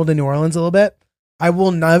I gambled in New Orleans a little bit, I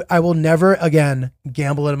will never again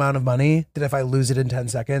gamble an amount of money that if I lose it in 10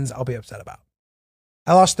 seconds, I'll be upset about.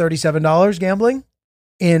 I lost $37 gambling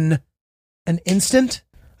in an instant.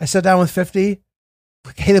 I sat down with 50,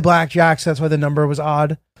 hated blackjacks. That's why the number was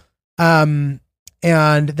odd. And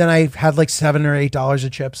then I had like $7 or $8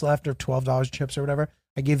 of chips left, or $12 of chips or whatever.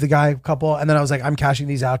 I gave the guy a couple, and then I was like, I'm cashing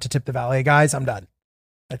these out to tip the valet guys. I'm done.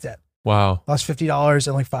 That's it. Wow. Lost $50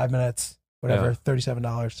 in like 5 minutes, whatever,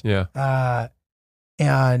 $37. Yeah.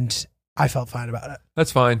 And I felt fine about it.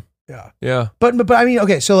 That's fine. Yeah. Yeah. But I mean,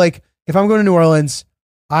 okay, so like if I'm going to New Orleans,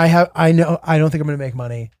 I know I don't think I'm going to make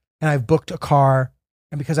money. and I've booked a car,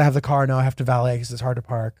 and because I have the car now, I have to valet because it's hard to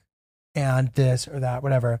park, and this or that,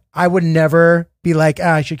 whatever. I would never be like,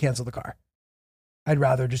 I should cancel the car. I'd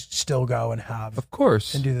rather just still go and have, Of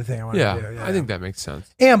course. and do the thing I want Yeah, to do. I think that makes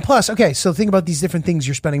sense. And plus, okay, so think about these different things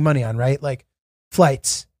you're spending money on, right? Like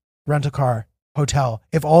flights, rental car, hotel.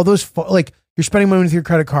 If all those, like you're spending money with your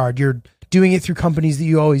credit card, you're doing it through companies that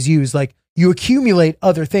you always use, like you accumulate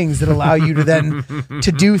other things that allow you to then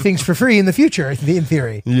to do things for free in the future, in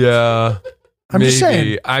theory. Yeah. I'm just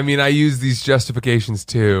saying. I mean, I use these justifications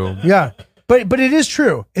too. Yeah. But it is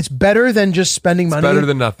true. It's better than just spending money. Better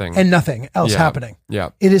than nothing. And nothing else happening. Yeah.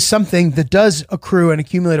 It is something that does accrue and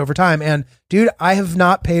accumulate over time. And dude, I have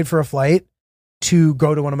not paid for a flight to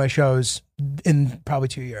go to one of my shows in probably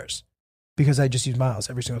 2 years because I just use miles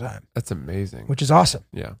every single time. That's amazing. Which is awesome.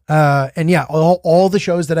 Yeah. And yeah, all the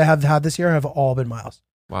shows that I have had this year have all been miles.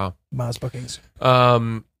 Wow. Miles bookings.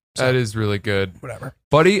 That is really good. Whatever.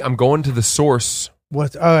 Buddy, I'm going to the source.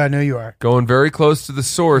 What? Oh, I know you are. Going very close to the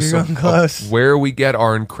source You're going close. of where we get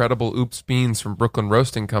our incredible Oops beans from Brooklyn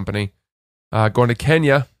Roasting Company. Going to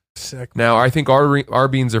Kenya. Sick. Now, I think our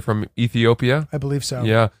beans are from Ethiopia. I believe so.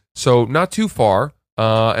 Yeah. So not too far.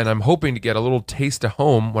 And I'm hoping to get a little taste of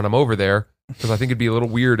home when I'm over there because I think it'd be a little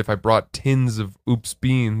weird if I brought tins of Oops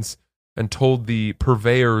beans and told the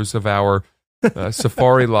purveyors of our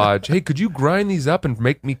Safari Lodge, hey, could you grind these up and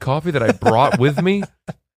make me coffee that I brought with me?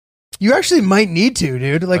 You actually might need to,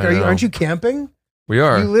 dude. Like, I know. aren't you camping? We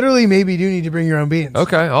are. You literally maybe do need to bring your own beans.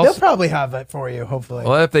 Okay. They'll probably have it for you, hopefully.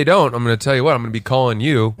 Well, if they don't, I'm going to tell you what, I'm going to be calling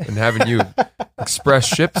you and having you express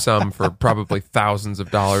ship some for probably thousands of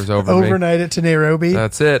dollars over me. Overnight it to Nairobi.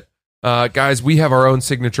 That's it. Guys, we have our own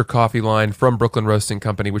signature coffee line from Brooklyn Roasting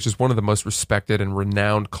Company, which is one of the most respected and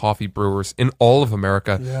renowned coffee brewers in all of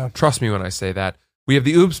America. Yeah. Trust me when I say that. We have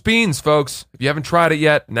the Oops Beans, folks. If you haven't tried it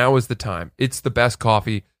yet, now is the time. It's the best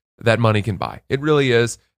coffee that money can buy. It really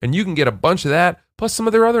is. And you can get a bunch of that, plus some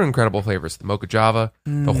of their other incredible flavors. The Mocha Java,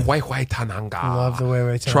 the Huai Huai Tananga. Love the way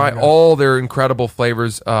we Try all their incredible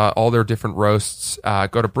flavors, all their different roasts.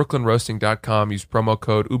 Go to brooklynroasting.com. Use promo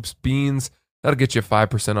code OOPSBEANS. That'll get you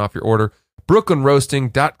 5% off your order.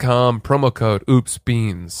 brooklynroasting.com. Promo code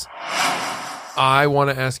OOPSBEANS. I want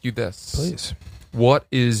to ask you this. Please. What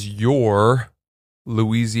is your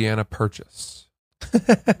Louisiana purchase?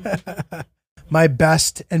 My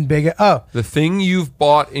best and biggest. Oh, The thing you've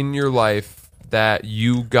bought in your life that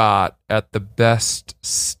you got at the best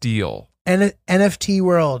steal. NFT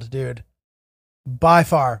world, dude. By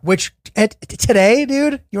far. Which today,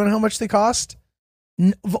 dude, you want to know how much they cost?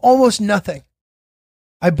 Almost nothing.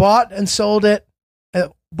 I bought and sold it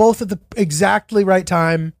both at the exactly right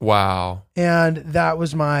time. Wow. And that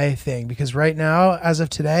was my thing because right now, as of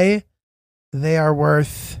today, they are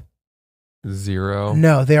worth Zero.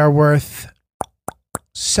 No, they are worth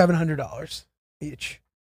 $700 each.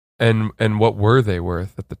 And what were they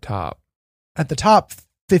worth at the top? At the top,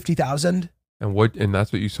 50,000. And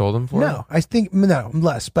that's what you sold them for? No, I think no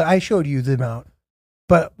less, but I showed you the amount.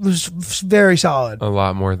 But it was very solid. A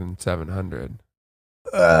lot more than 700.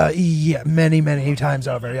 Yeah, many times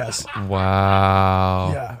over. Yes.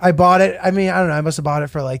 Wow. Yeah, I bought it. I mean, I don't know. I must have bought it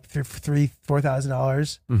for like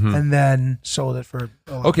 $4,000, Mhm. and then sold it for.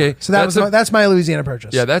 A lot Okay, more. So that's my Louisiana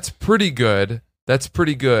purchase. Yeah, that's pretty good. That's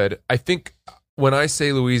pretty good. I think when I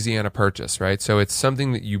say Louisiana purchase, right? So it's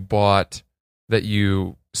something that you bought that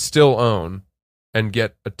you still own and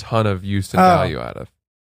get a ton of use and value out of.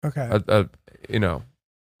 Okay. You know,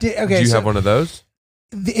 Okay. do you so have one of those?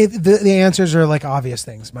 the answers are like obvious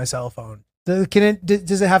things. My cell phone. Can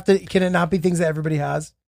it not be things that everybody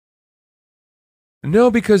has?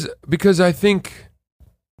 No, because I think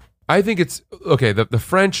it's okay. The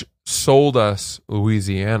French sold us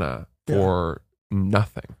Louisiana for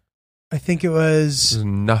nothing. I think it It was was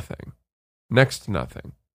nothing, next to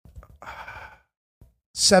nothing.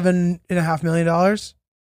 $7.5 million. I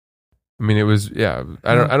mean, it was I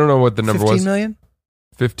don't know what the number 15 was. million?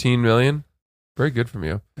 15 million. Very good from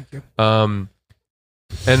you. Thank you.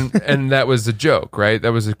 And that was a joke, right?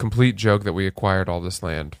 That was a complete joke that we acquired all this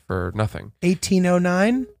land for nothing.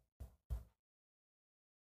 1809.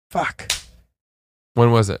 Fuck.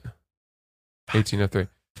 When was it? 1803.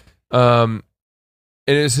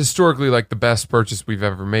 And it's historically like the best purchase we've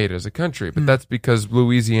ever made as a country, but that's because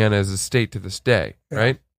Louisiana is a state to this day,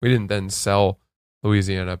 right? We didn't then sell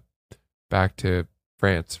Louisiana back to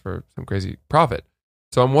France for some crazy profit.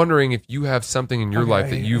 So I'm wondering if you have something in your life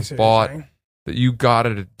that you've bought that you got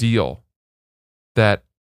at a deal that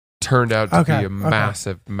turned out to be a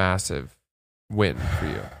massive win for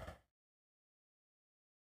you.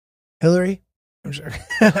 Hillary? I'm sure.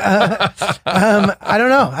 I don't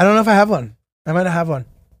know. I don't know if I have one. I might not have one.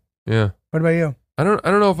 Yeah. What about you? I don't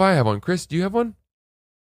know if I have one. Chris, do you have one?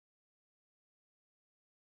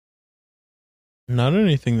 Not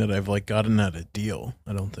anything that I've like gotten at a deal.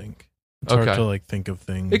 I don't think it's hard to like think of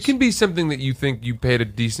things. It can be something that you think you paid a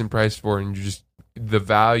decent price for, and you just the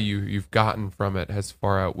value you've gotten from it has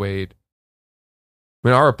far outweighed. I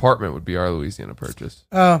mean, our apartment would be our Louisiana purchase.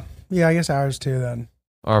 Oh, yeah, I guess ours too. Then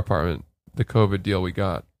Our apartment, the COVID deal we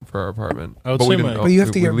got for our apartment. I would but say we didn't. my- but you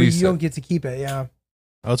have to we get. leased You it. don't get to keep it. Yeah,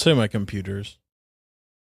 I would say my computers.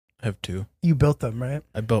 I have 2. you built them, right?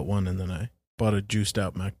 I built one and then I bought a juiced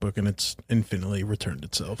out MacBook and it's infinitely returned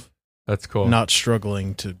itself. That's cool. Not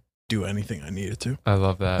struggling to do anything I needed to. I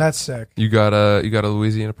love that. That's sick. You got a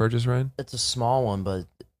Louisiana purchase, Ryan? It's a small one, but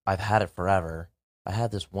I've had it forever. I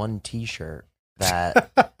had this one T-shirt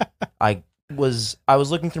that I was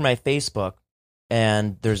looking through my Facebook,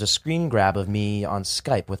 and there's a screen grab of me on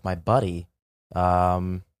Skype with my buddy,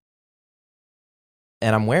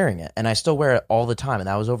 and I'm wearing it, and I still wear it all the time, and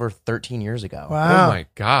that was over 13 years ago. Wow, Oh my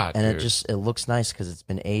god! And dude. it looks nice because it's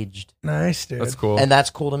been aged, nice, dude. That's cool. and that's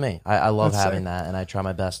cool to me. I love That's having sick. that, and I try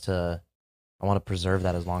my best to. I want to preserve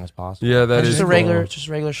that as long as possible. yeah, that That's is just a cool.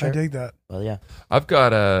 regular, I shirt. dig that. But yeah, I've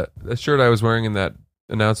got a shirt I was wearing in that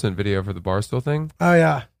announcement video for the Barstool thing. Oh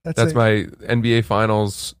yeah, That's sick. my NBA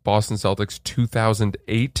Finals Boston Celtics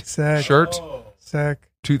 2008 Sick. shirt. Sick.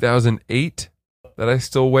 2008 that I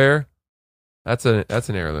still wear. That's an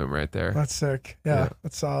heirloom right there. That's sick. Yeah, Yeah.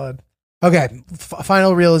 that's solid. Okay,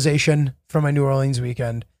 final realization from my New Orleans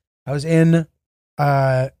weekend. I was in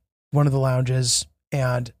one of the lounges,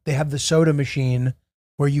 and they have the soda machine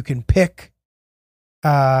where you can pick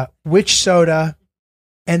which soda,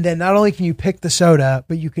 and then not only can you pick the soda,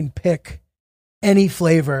 but you can pick any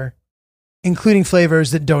flavor, including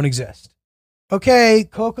flavors that don't exist. Okay,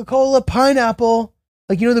 Coca-Cola, pineapple,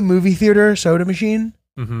 like, you know, the movie theater soda machine?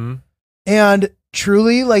 Mm-hmm. And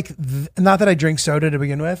truly, like, not that I drink soda to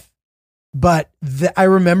begin with, but I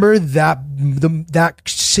remember that that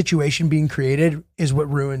situation being created is what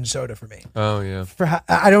ruined soda for me. Oh yeah.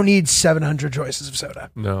 I don't need 700 choices of soda.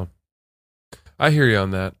 No. I hear you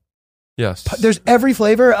on that. Yes. There's every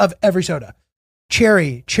flavor of every soda: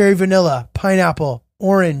 cherry vanilla, pineapple,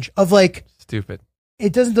 orange. Of like, Stupid.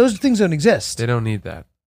 it doesn't. Those things don't exist. They don't need that.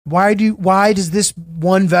 Why does this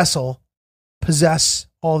one vessel possess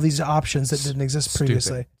all these options that didn't exist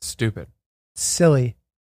previously? Stupid. Silly.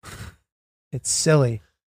 It's silly.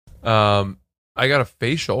 I got a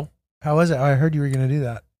facial. How was it? Oh, I heard you were going to do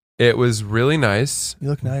that. It was really nice, You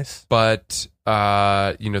look nice. but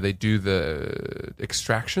they do the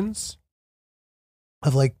extractions.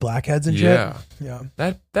 Of like blackheads and Yeah. shit.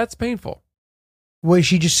 Yeah. That's painful. Was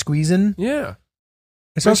she just squeezing? Yeah.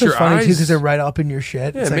 It's Makes also your funny too eyes- because they're right up in your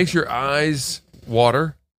shit. Yeah, It's it like, makes your eyes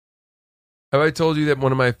water. Have I told you that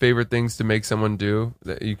one of my favorite things to make someone do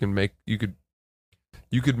that you could make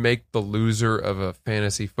the loser of a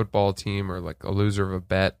fantasy football team or like a loser of a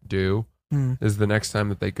bet do is the next time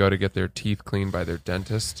that they go to get their teeth cleaned by their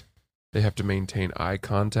dentist, they have to maintain eye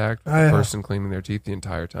contact with Oh, the yeah. person cleaning their teeth the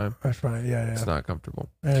entire time. That's funny. Yeah, It's not comfortable.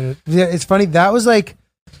 yeah. It's funny. That was like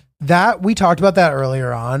that. We talked about that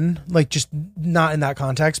earlier on, like just not in that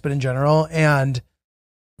context, but in general. And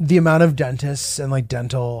the amount of dentists and like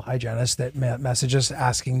dental hygienists that message us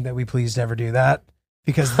asking that we please never do that,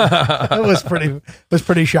 because it was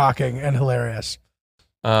pretty shocking and hilarious.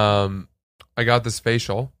 I got this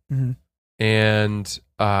facial Mhm. and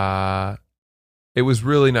it was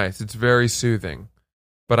really nice. It's very soothing.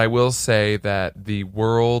 But I will say that the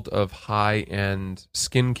world of high-end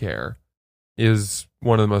skincare is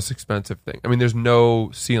one of the most expensive things. I mean, there's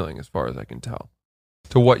no ceiling as far as I can tell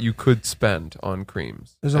to what you could spend on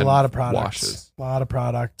creams. There's a and lot of products, washes. a lot of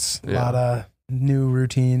products, a Yeah. lot of new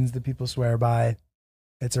routines that people swear by.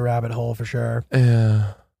 It's a rabbit hole for sure.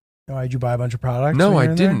 Yeah. Why did you buy a bunch of products? No, when you I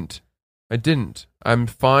were in there? didn't. I didn't. I'm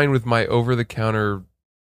fine with my over-the-counter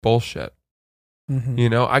bullshit. Mhm. You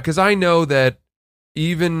know, because I know that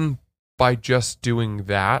even by just doing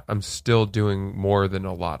that, I'm still doing more than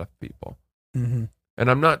a lot of people. Mhm. And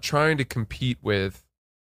I'm not trying to compete with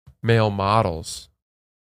male models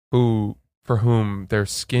for whom their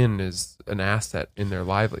skin is an asset in their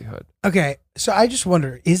livelihood. Okay, so I just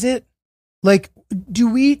wonder: is it like do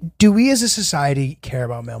we as a society care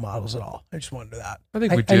about male models at all? I just wonder that. I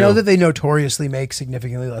think we do. I know that they notoriously make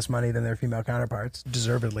significantly less money than their female counterparts,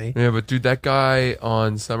 deservedly. Yeah, but dude, that guy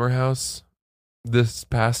on Summer House this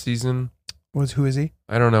past season, Who is he?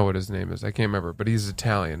 I don't know what his name is. I can't remember, but he's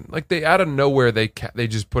Italian. Like they out of nowhere, they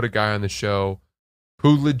just put a guy on the show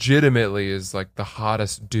who legitimately is like the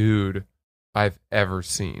hottest dude I've ever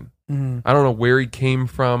seen. Mhm. I don't know where he came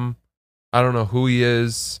from. I don't know who he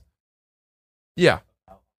is. Yeah.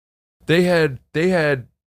 they had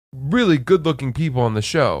really good looking people on the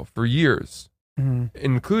show for years,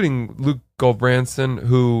 including Luke Goldbranson,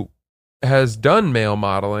 who has done male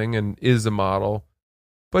modeling and is a model,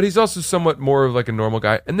 but he's also somewhat more of like a normal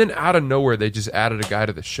guy. And then out of nowhere, they just added a guy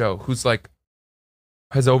to the show who's like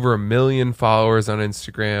has over 1 million followers on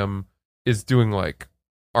Instagram, is doing like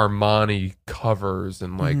Armani covers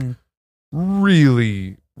and like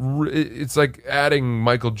really, it's like adding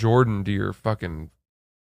Michael Jordan to your fucking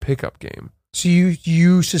pickup game. So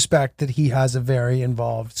you suspect that he has a very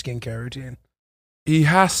involved skincare routine? He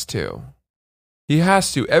has to. He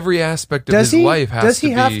has to. Every aspect of Does his he? life has Does to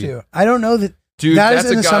he be. have to? I don't know that. Dude, that that's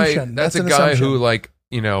is an a guy. assumption. That's a an guy assumption. who, like,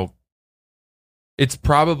 you know, it's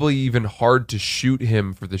probably even hard to shoot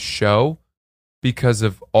him for the show because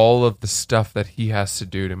of all of the stuff that he has to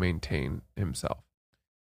do to maintain himself.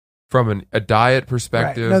 From a diet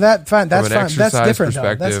perspective, Right. No, that's fine. from That's an fine. That's exercise different, though.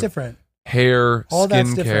 That's perspective, different. hair, All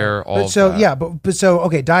that's different. skincare, all But of so that. yeah, but so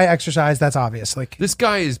okay, diet, exercise. That's obvious. Like This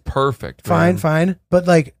guy is perfect. fine, man. fine. But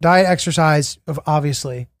like diet, exercise, of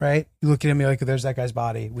obviously, right? You look at him, you're like, there's that guy's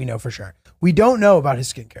body. We know for sure. We don't know about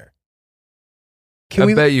his skincare.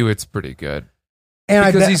 I bet you it's pretty good. And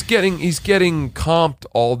Because I bet, he's getting comped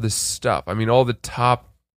all this stuff. I mean, all the top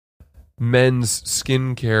men's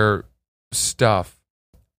skincare stuff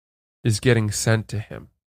is getting sent to him.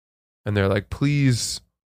 And they're like, please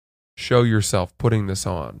show yourself putting this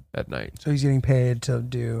on at night. so he's getting paid to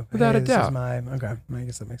do. Without a this is doubt. Okay, I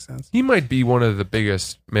guess that makes sense. He might be one of the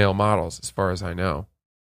biggest male models, as far as I know.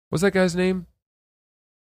 What's that guy's name?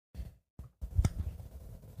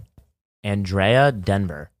 Andrea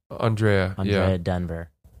Denver. Andrea. Andrea Denver.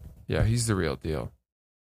 Yeah, he's the real deal.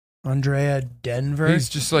 Andrea Denver. He's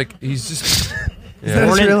just. that Yeah,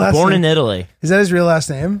 his real last Born name? in Italy. Is that his real last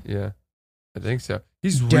name? yeah, I think so.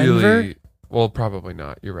 He's Denver? really well, probably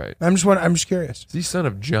not. You're right. I'm just curious. Is he son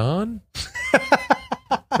of John?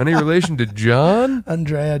 Any relation to John?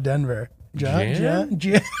 Andrea Denver. Jan?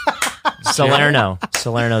 Salerno.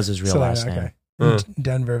 Salerno's his real last name. Okay. Huh.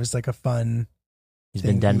 Denver was like a fun. He's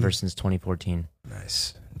been Thingy. Denver since 2014.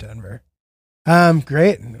 Nice. Denver.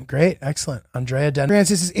 Great. Excellent. Andrea Denver.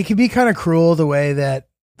 Francis, it can be kind of cruel the way that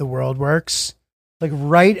the world works. Like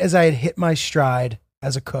right as I had hit my stride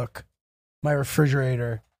as a cook, my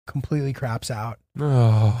refrigerator completely craps out.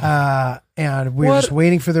 Oh. And we're What? just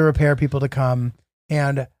waiting for the repair people to come.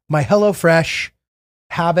 And my HelloFresh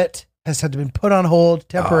habit has had to be put on hold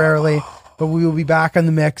temporarily, but we will be back on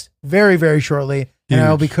the mix very, very shortly. And I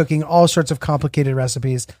will be Huge. cooking all sorts of complicated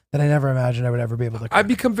recipes that I never imagined I would ever be able to cook. I've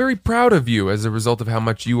become very proud of you as a result of how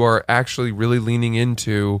much you are actually really leaning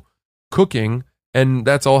into cooking, and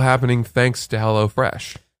that's all happening thanks to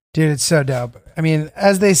HelloFresh. Dude, it's so dope. I mean,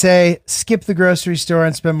 as they say, skip the grocery store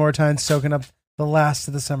and spend more time soaking up the last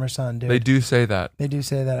of the summer sun, dude. They do say that. They do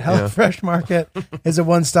say that. HelloFresh Market is a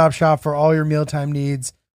one-stop shop for all your mealtime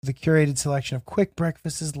needs with a curated selection of quick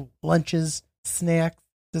breakfasts, lunches, snacks,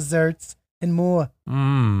 desserts, and more.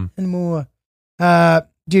 Mm. And more.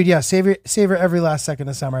 Dude, yeah, savor every last second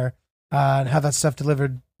of summer and have that stuff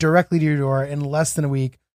delivered directly to your door in less than a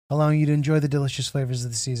week, allowing you to enjoy the delicious flavors of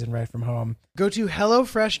the season right from home. Go to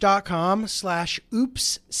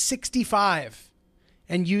HelloFresh.com/oops65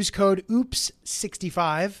 and use code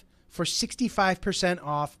oops65 for 65%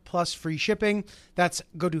 off plus free shipping. That's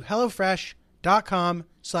go to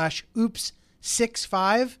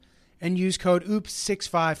HelloFresh.com/oops65 and use code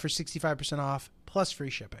oops65 for 65% off plus free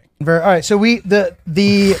shipping. All right, so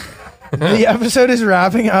the episode is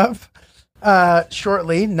wrapping up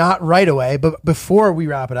shortly, not right away, but before we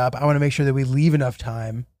wrap it up, I want to make sure that we leave enough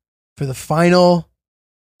time for the final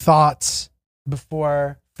thoughts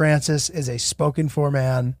before Francis is a spoken for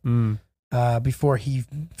man. Before he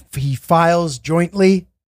files jointly,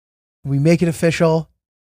 we make it official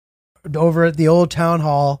over at the old town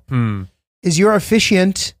hall. Is your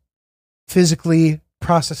officiant physically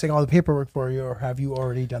processing all the paperwork for you, or have you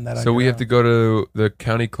already done that? So we have to go to the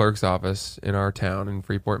county clerk's office in our town in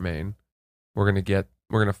Freeport, Maine. We're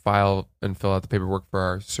gonna file and fill out the paperwork for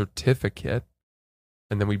our certificate,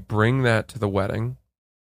 and then we bring that to the wedding.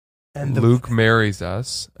 and Luke marries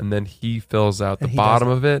us, and then he fills out the And he bottom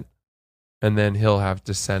does of it, and then he'll have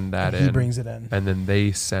to send that in. He brings it in. and then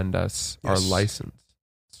they send us our Yes. license.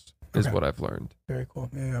 Is Okay. what I've learned. Very cool.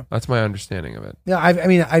 Yeah. That's my understanding of it. Yeah.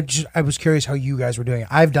 I was curious how you guys were doing it.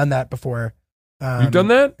 I've done that before. You've done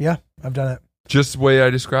that? Yeah, I've done it. Just the way I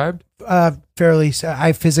described? Fairly.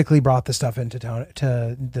 I physically brought the stuff into town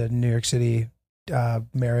to the New York City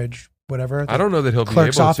marriage, whatever. I don't know that he'll be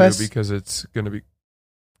clerk's able office? to because it's going to be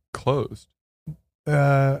closed.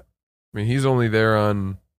 Uh, I mean, he's only there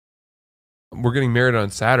on. We're getting married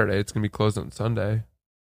on Saturday. It's going to be closed on Sunday.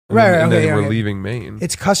 and Right, then, and okay, then we're okay. leaving Maine.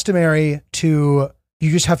 It's customary to,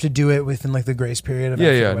 you just have to do it within like the grace period. Of Yeah,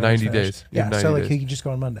 after the yeah, wedding's 90 finished. days. You have Yeah, 90 so like days. he can just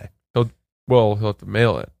go on Monday. Well, he'll have to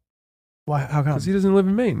mail it Why? How come? because he doesn't live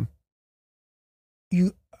in Maine.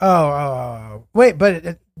 You? Oh. Wait,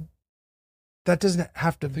 but that doesn't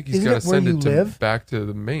have to. I think he's Isn't got to it where send you it to live? back to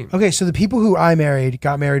the Maine. Okay, so the people who I married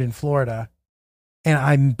got married in Florida, and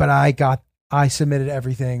I submitted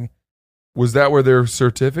everything. Was that where their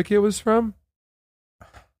certificate was from?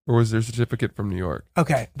 Or was their certificate from New York?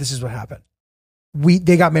 Okay, this is what happened.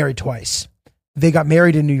 They got married twice. They got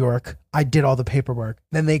married in New York. I did all the paperwork.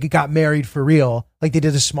 Then they got married for real. Like they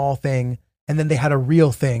did a small thing, and then they had a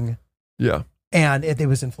real thing, Yeah. and it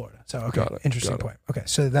was in Florida. So okay, Got it, interesting got it. point. Okay,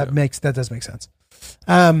 so that Yeah. does make sense.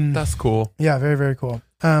 That's cool. Yeah, very very cool.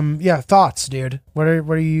 Yeah, thoughts, dude.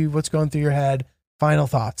 What's going through your head? Final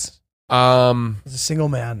thoughts as a single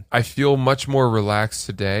man. I feel much more relaxed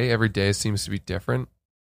today. Every day seems to be different.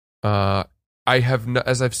 I have, no,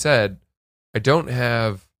 as I've said, I don't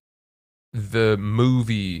have the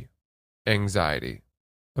movie anxiety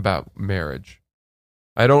about marriage.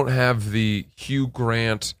 I don't have the Hugh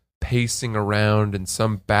Grant pacing around in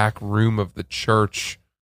some back room of the church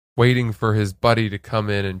waiting for his buddy to come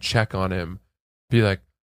in and check on him. Be like,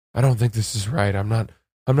 I don't think this is right. I'm not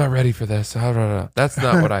ready for this. That's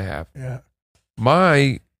not what I have. Yeah.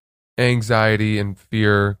 My anxiety and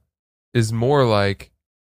fear is more like,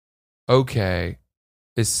 okay,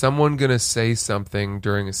 is someone going to say something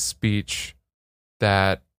during a speech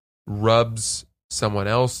that rubs someone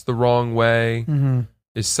else the wrong way? Mm-hmm.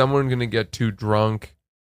 Is someone going to get too drunk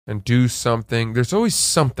and do something? There's always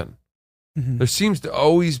something. Mm-hmm. There seems to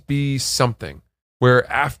always be something where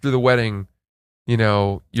after the wedding, you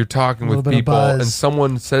know, you're talking A with little bit of people buzz. and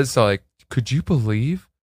someone says, like, could you believe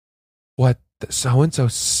what so-and-so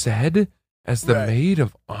said as the Right. maid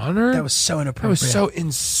of honor? That was so That inappropriate. was so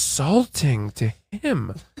insulting to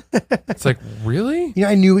him. It's like, really?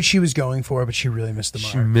 I knew what she was going for, but she really missed the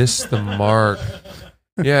She mark. missed the mark.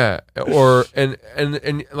 Yeah. Or and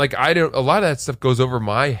like I don't, a lot of that stuff goes over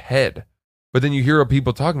my head. But then you hear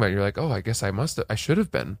people talking about it, you're like, oh, I guess I should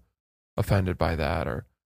have been offended by that, or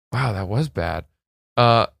wow, that was bad.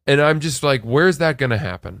 And I'm just like, where's that gonna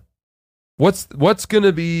happen? What's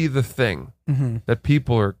gonna be the thing Mm-hmm. that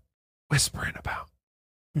people are whispering about?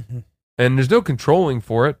 Mm-hmm. And there's no controlling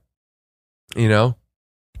for it, you know?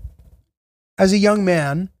 As a young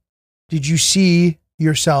man, did you see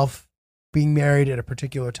yourself being married at a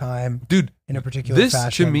particular time Dude, in a particular this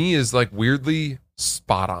fashion? to me is like weirdly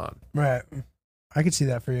spot on. Right. I could see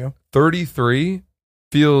that for you. 33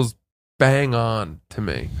 feels bang on to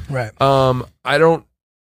me. Right. I don't,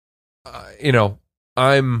 you know,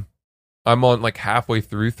 I'm on like halfway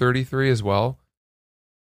through 33 as well.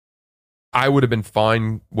 I would have been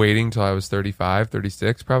fine waiting till I was 35,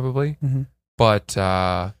 36 probably. Mhm. But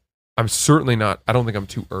I'm certainly not, I don't think I'm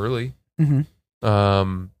too early. Mm-hmm.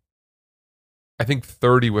 I think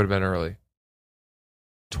 30 would have been early.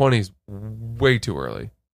 20 is way too early.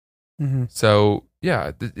 Mm-hmm. So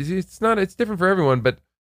yeah, it's different for everyone, but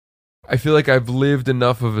I feel like I've lived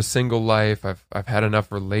enough of a single life. I've had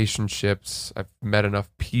enough relationships. I've met enough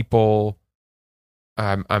people.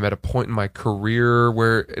 I'm at a point in my career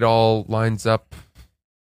where it all lines up.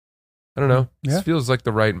 I don't know. Yeah. This feels like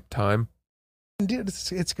the right time. Dude,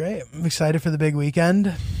 it's great. I'm excited for the big weekend.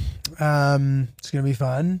 It's gonna be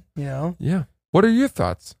fun. Yeah. What are your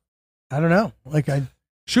thoughts? I don't know. Like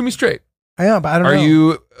Shoot me straight. I know, but I don't know. Are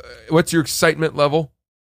you? What's your excitement level?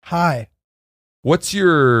 high? What's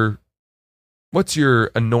your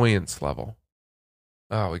annoyance level?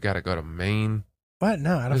 Oh, we got to go to Maine. What?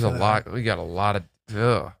 No, I don't. There's feel a that lot. way. We got a lot of.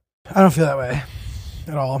 Ugh. I don't feel that way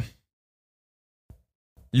at all.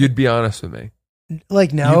 You'd be honest with me.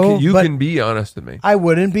 Like no, you but can be honest with me. I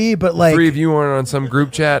wouldn't be. But like, Three of you are on some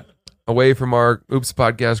group chat away from our Oops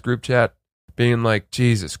Podcast group chat, being like,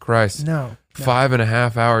 Jesus Christ, no.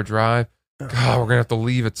 5.5 hour drive. God, we're gonna have to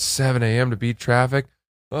leave at 7 a.m. to beat traffic.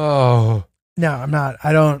 Oh, No, I'm not.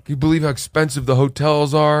 I don't. can you believe how expensive the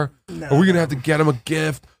hotels are? No. Are we gonna have to get them a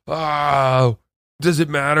gift? Oh, does it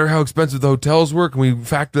matter how expensive the hotels were? Can we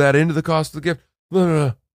factor that into the cost of the gift?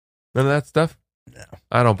 No. None of that stuff. No.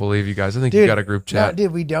 I don't believe you guys. I think Dude, you got a group No, chat.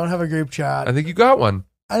 dude, we don't have a group chat. I think you got one.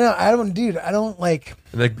 I know. I don't, dude. I don't like.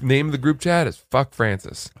 And the name of the group chat is Fuck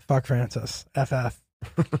Francis. Fuck Francis. FF.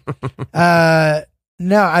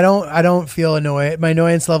 No, I don't feel annoyed. My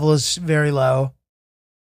annoyance level is very low.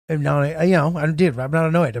 I'm not, I'm not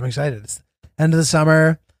annoyed. I'm excited. It's end of the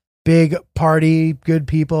summer, big party, good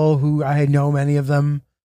people who I know many of them.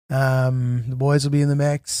 The boys will be in the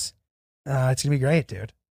mix. It's gonna be great,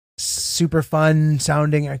 dude. Super fun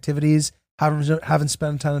sounding activities. Haven't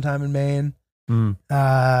spent a ton of time in Maine. Mm.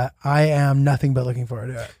 I am nothing but looking forward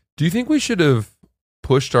to it. Do you think we should have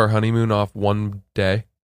pushed our honeymoon off one day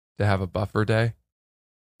to have a buffer day?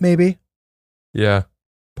 Maybe, Yeah.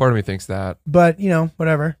 Part of me thinks that. but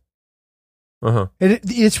whatever. Uh-huh.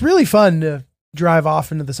 It's really fun to drive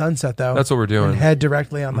off into the sunset though. That's what we're doing. And head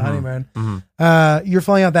directly on the Mhm. honeymoon. Mhm. You're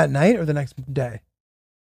flying out that night or the next day?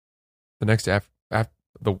 The next after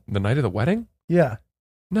the night of the wedding? Yeah.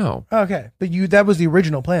 No. Okay, but that was the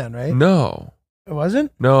original plan, right? No. It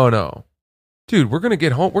wasn't. No. Dude, we're going to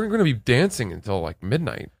get home. We're going to be dancing until like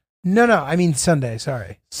midnight. No. I mean Sunday.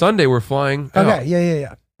 Sorry. Sunday, we're flying Okay. out.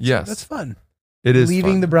 Yeah. Yes. That's fun. It is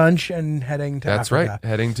leaving fun. the brunch and heading to That's Africa. right.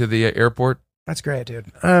 Heading to the airport. That's great, dude.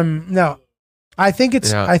 No, I think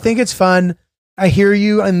it's Yeah. I think it's fun. I hear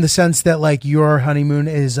you in the sense that like your honeymoon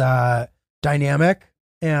is dynamic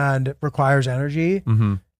and requires energy.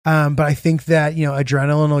 Mm-hmm. But I think that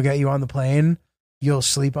adrenaline will get you on the plane. You'll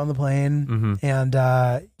sleep on the plane, Mm-hmm.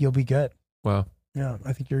 and you'll be good. Wow. Yeah,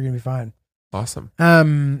 I think you're gonna be fine. Awesome.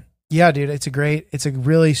 Yeah, dude, it's a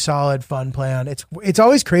really solid, fun plan. It's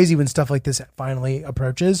always crazy when stuff like this finally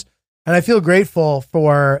approaches, and I feel grateful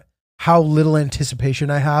for how little anticipation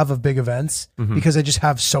I have of big events Mhm. because I just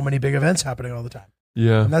have so many big events happening all the time,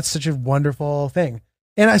 Yeah. and that's such a wonderful thing.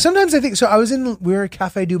 And sometimes I think so. We were at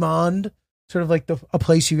Cafe Du Monde, sort of like a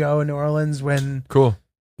place you go in New Orleans when Cool.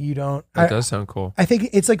 you don't. That does sound cool. I think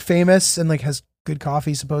it's like famous and like has good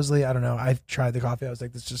coffee. Supposedly, I don't know. I tried the coffee. I was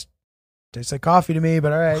like, this just tastes like coffee to me,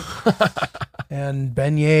 but all right. And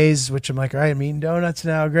beignets, which I'm like, all right, I'm eating donuts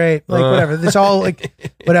now. Great. Like, whatever. It's all like,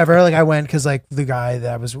 whatever. Like, I went because like the guy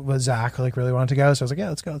that was Zach, like really wanted to go. So I was like, yeah,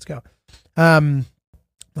 let's go.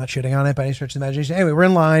 Not shitting on it by any stretch of the imagination. Anyway, we're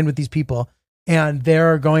in line with these people and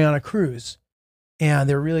they're going on a cruise and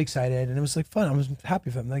they're really excited. And it was like fun. I was happy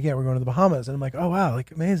for them. Like, yeah, we're going to the Bahamas. And I'm like, oh, wow,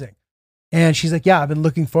 like amazing. And she's like, yeah, I've been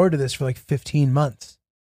looking forward to this for like 15 months.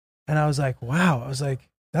 And I was like, wow. I was like,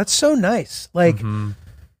 that's so nice. Like, Mhm.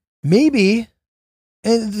 maybe,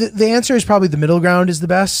 and the answer is probably the middle ground is the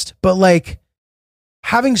best, but like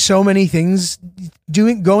having so many things,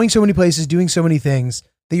 going so many places, doing so many things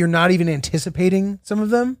that you're not even anticipating some of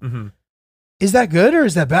them. Mhm. Is that good or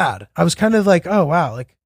is that bad? I was kind of like, oh, wow.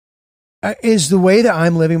 Like, is the way that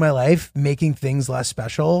I'm living my life making things less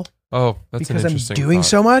special Oh, that's because an I'm interesting doing thought.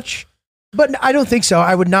 so much? But I don't think so.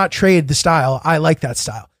 I would not trade the style. I like that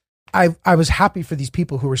style. I was happy for these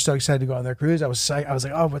people who were so excited to go on their cruise. I was psyched. I was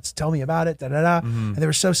like, oh, tell me about it. Da, da, da. Mhm. And they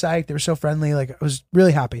were so psyched. They were so friendly. Like, I was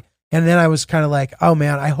really happy. And then I was kind of like, oh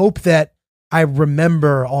man, I hope that I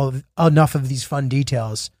remember enough of these fun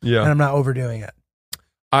details Yeah. and I'm not overdoing it.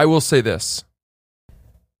 I will say this.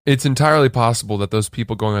 It's entirely possible that those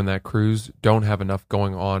people going on that cruise don't have enough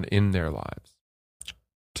going on in their lives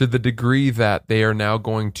to the degree that they are now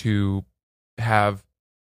going to have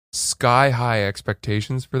sky high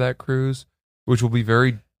expectations for that cruise, which will be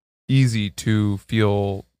very easy to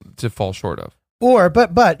fall short of.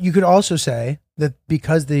 But you could also say that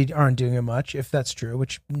because they aren't doing it much, if that's true,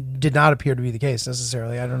 which did not appear to be the case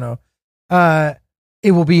necessarily, I don't know,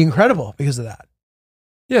 it will be incredible because of that.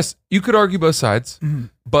 Yes, you could argue both sides, Mhm.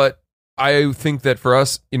 but I think that for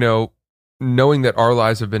us, knowing that our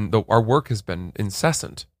lives have been, our work has been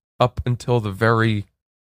incessant up until the very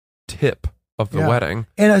tip of the Yeah. wedding.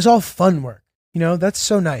 And it's all fun work. That's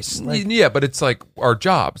so nice. Like, Yeah, but it's like our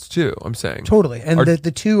jobs too, I'm saying. totally. And Our-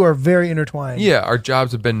 the two are very intertwined. Yeah, our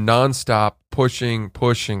jobs have been nonstop pushing,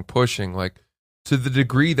 like to the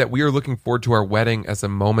degree that we are looking forward to our wedding as a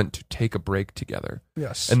moment to take a break together.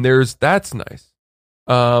 Yes. And that's nice.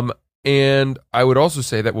 And I would also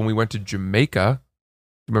say that when we went to Jamaica,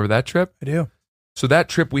 remember that trip? I do. So that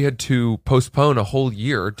trip we had to postpone a whole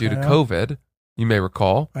year due to I know. COVID, you may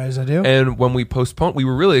recall. As I do. And when we postponed, we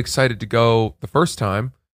were really excited to go the first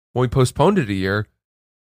time. When we postponed it a year,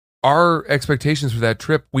 our expectations for that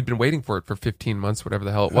trip, we'd been waiting for it for 15 months, whatever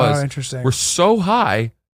the hell it was, Oh, interesting. were so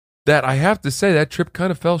high that I have to say that trip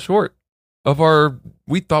kind of fell short of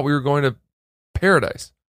we thought we were going to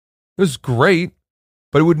paradise. It was great,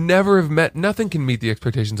 but it would never have nothing can meet the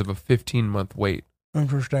expectations of a 15-month wait.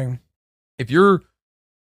 Interesting. If your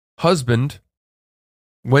husband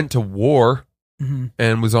went to war hmm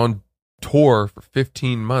and was on tour for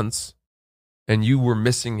 15 months and you were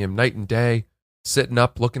missing him night and day, sitting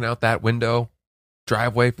up, looking out that window,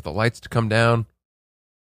 driveway for the lights to come down.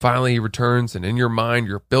 Finally, he returns, and in your mind,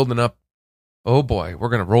 you're building up, oh boy, we're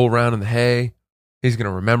going to roll around in the hay. He's going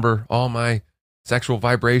to remember all my sexual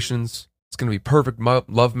vibrations. It's going to be perfect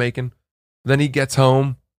love making. Then he gets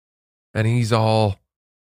home and he's a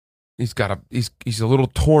little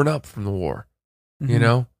torn up from the war, Mm-hmm. you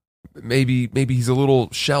know? maybe he's a little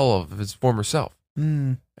shell of his former self,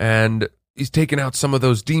 and he's taken out some of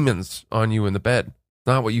those demons on you in the bed.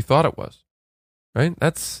 Not what you thought it was, right?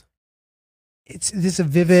 It's a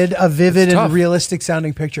vivid and realistic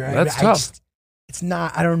sounding picture. That's tough. It's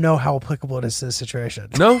not. I don't know how applicable it is to this situation.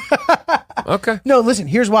 No. Okay. No, listen.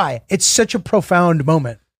 Here's why. It's such a profound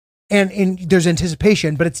moment, and there's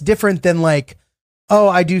anticipation, but it's different than like, oh,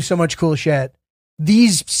 I do so much cool shit.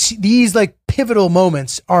 These like pivotal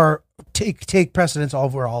moments are take precedence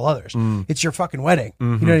over all others. It's your fucking wedding. You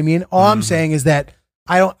know what I mean? All I'm saying is that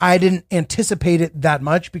I didn't anticipate it that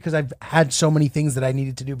much because I've had so many things that I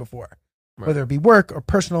needed to do before, whether it be work or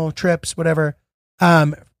personal trips, whatever.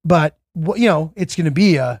 But you know, it's going to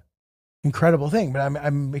be a incredible thing. But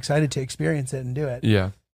I'm excited to experience it and do it.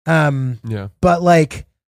 Yeah. Yeah. But like,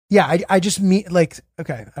 yeah, I just mean like,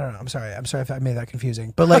 okay, I don't know. I'm sorry if I made that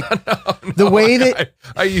confusing. But like the way that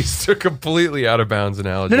I used a completely out of bounds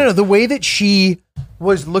analogy. No. The way that she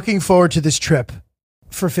was looking forward to this trip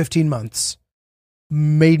for 15 months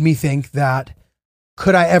made me think that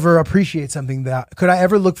could I ever look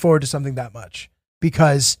forward to something that much?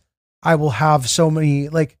 Because I will have so many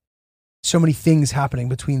things happening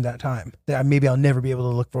between that time that maybe I'll never be able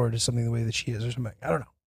to look forward to something the way that she is or something. I don't know.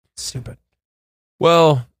 It's stupid.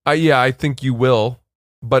 Well, I think you will,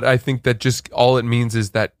 but I think that just all it means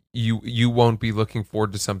is that you won't be looking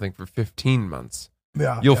forward to something for 15 months.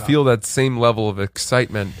 Yeah, You'll feel that same level of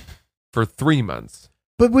excitement for 3 months.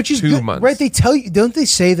 But which is 2 good, months. right? They tell you, don't they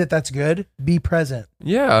say that that's good? Be present.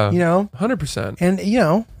 Yeah. You know? 100%. And you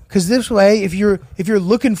know, because this way, if you're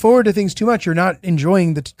looking forward to things too much, you're not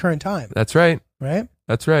enjoying the current time. That's right. Right?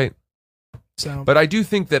 That's right. So, But I do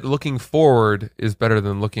think that looking forward is better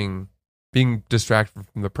than being distracted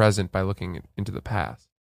from the present by looking into the past.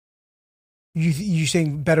 you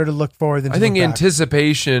saying better to look forward than to I think look back.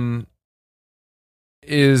 anticipation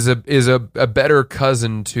is a better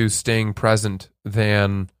cousin to staying present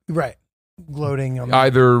than Right. Gloating on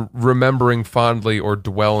either remembering fondly or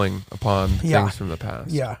dwelling upon Yeah. things from the past.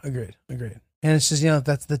 Yeah, agreed. And it's just, you know,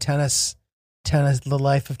 that's the tennis, the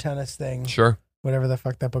life of tennis thing. Sure. Whatever the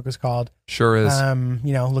fuck that book was called. Sure is.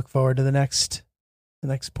 You know, look forward to the next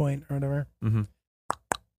point or whatever. Mhm.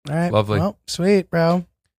 All right. Lovely. Well, sweet, bro.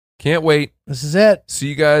 Can't wait. This is it. See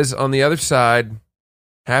you guys on the other side.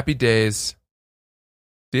 Happy days.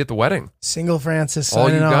 See you at the wedding. Single Francis All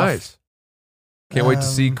you signing off. guys. Can't wait to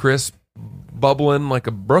see Chris bubbling like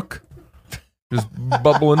a brook. Just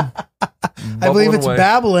bubbling. I believe it's away.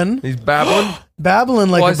 babbling. He's babbling. Babbling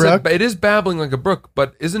like Well, a brook. it is babbling like a brook,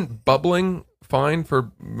 but isn't bubbling fine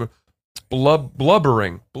for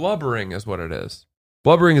blubbering? Blubbering is what it is.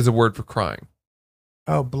 Blubbering is a word for crying.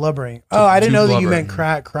 Oh, blubbering. Oh, I didn't to know that you blubber.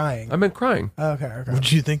 meant crying. I meant crying. Okay. What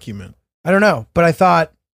do you think you meant? I don't know, but I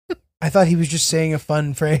thought he was just saying a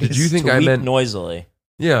fun phrase. Did you think To I weep meant noisily.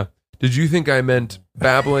 Yeah. Did you think I meant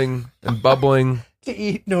babbling and bubbling? to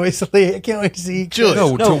eat noisily? I can't wait to see Julius.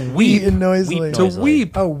 No, No, to weep. eat noisily. Weep To noisily.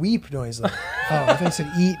 weep. Oh, weep noisily. Oh, I think I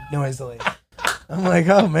said eat noisily. I'm like,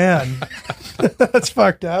 oh man, that's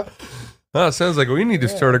fucked up. Oh, it sounds like we need to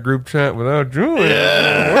start a group chat without Julian.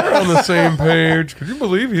 We're on the same page. Could you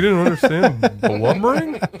believe he didn't understand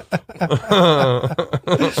blubbering?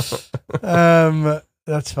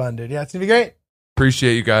 That's fun, dude. Yeah, it's gonna be great.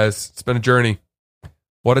 Appreciate you guys. It's been a journey.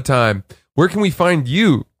 What a time. Where can we find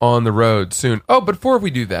you on the road soon? Oh, but before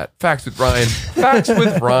we do that, Facts with Ryan. Facts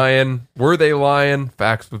with Ryan. Were they lying?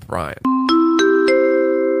 Facts with Ryan.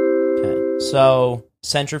 Okay. So,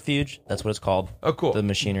 centrifuge, that's what it's called. Oh, cool. The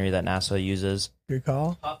machinery that NASA uses. Good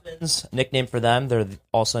call. Puffins, nickname for them, they're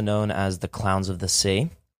also known as the clowns of the sea.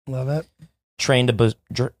 Love it. Train to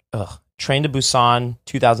Busan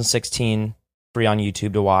 2016, free on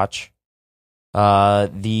YouTube to watch.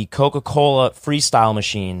 The Coca-Cola freestyle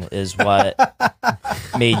machine is what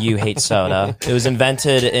made you hate soda. It was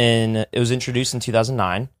introduced in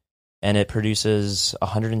 2009, and it produces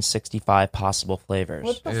 165 possible flavors.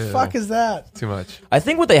 What the Ew. fuck is that? Too much. I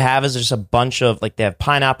think what they have is just a bunch of, like, they have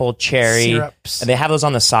pineapple, cherry, Syrups. and they have those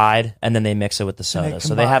on the side, and then they mix it with the And soda. it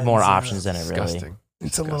So they have more combines, options in it, really. Disgusting.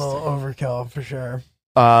 It's a little overkill for sure.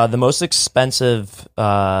 The most expensive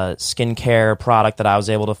skincare product that I was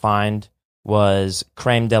able to find was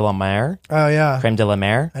Crème de la Mer. Oh yeah, Crème de la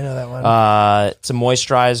Mer. I know that one. It's a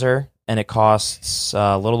moisturizer, and it costs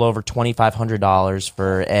a little over $2,500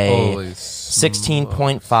 for a Holy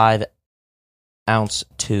 16.5 ounce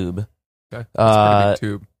tube. Okay. That's a pretty big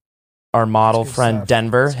tube. Our model That's good friend stuff.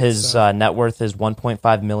 Denver, That's good his stuff. net worth is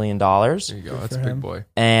 $1.5 million. There you go. Good That's for a big him. boy.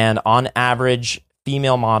 And on average,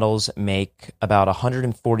 female models make about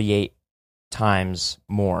 148 times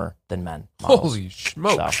more than men models. Holy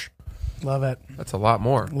smokes. Love it. That's a lot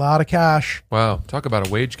more. A lot of cash. Wow. Talk about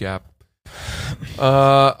a wage gap.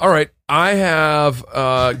 All right. I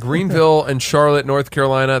have Greenville and Charlotte, North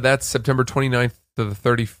Carolina. That's September 29th to the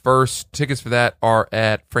 31st. Tickets for that are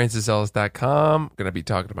at francisellis.com. Going to be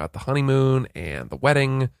talking about the honeymoon and the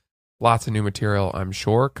wedding. Lots of new material, I'm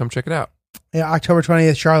sure. Come check it out. Yeah, October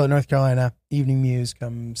 20th, Charlotte, North Carolina. Evening Muse.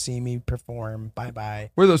 Come see me perform.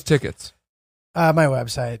 Bye-bye. Where are those tickets? My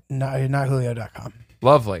website, notjulio.com.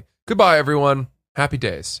 Lovely. Goodbye, everyone. Happy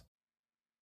days.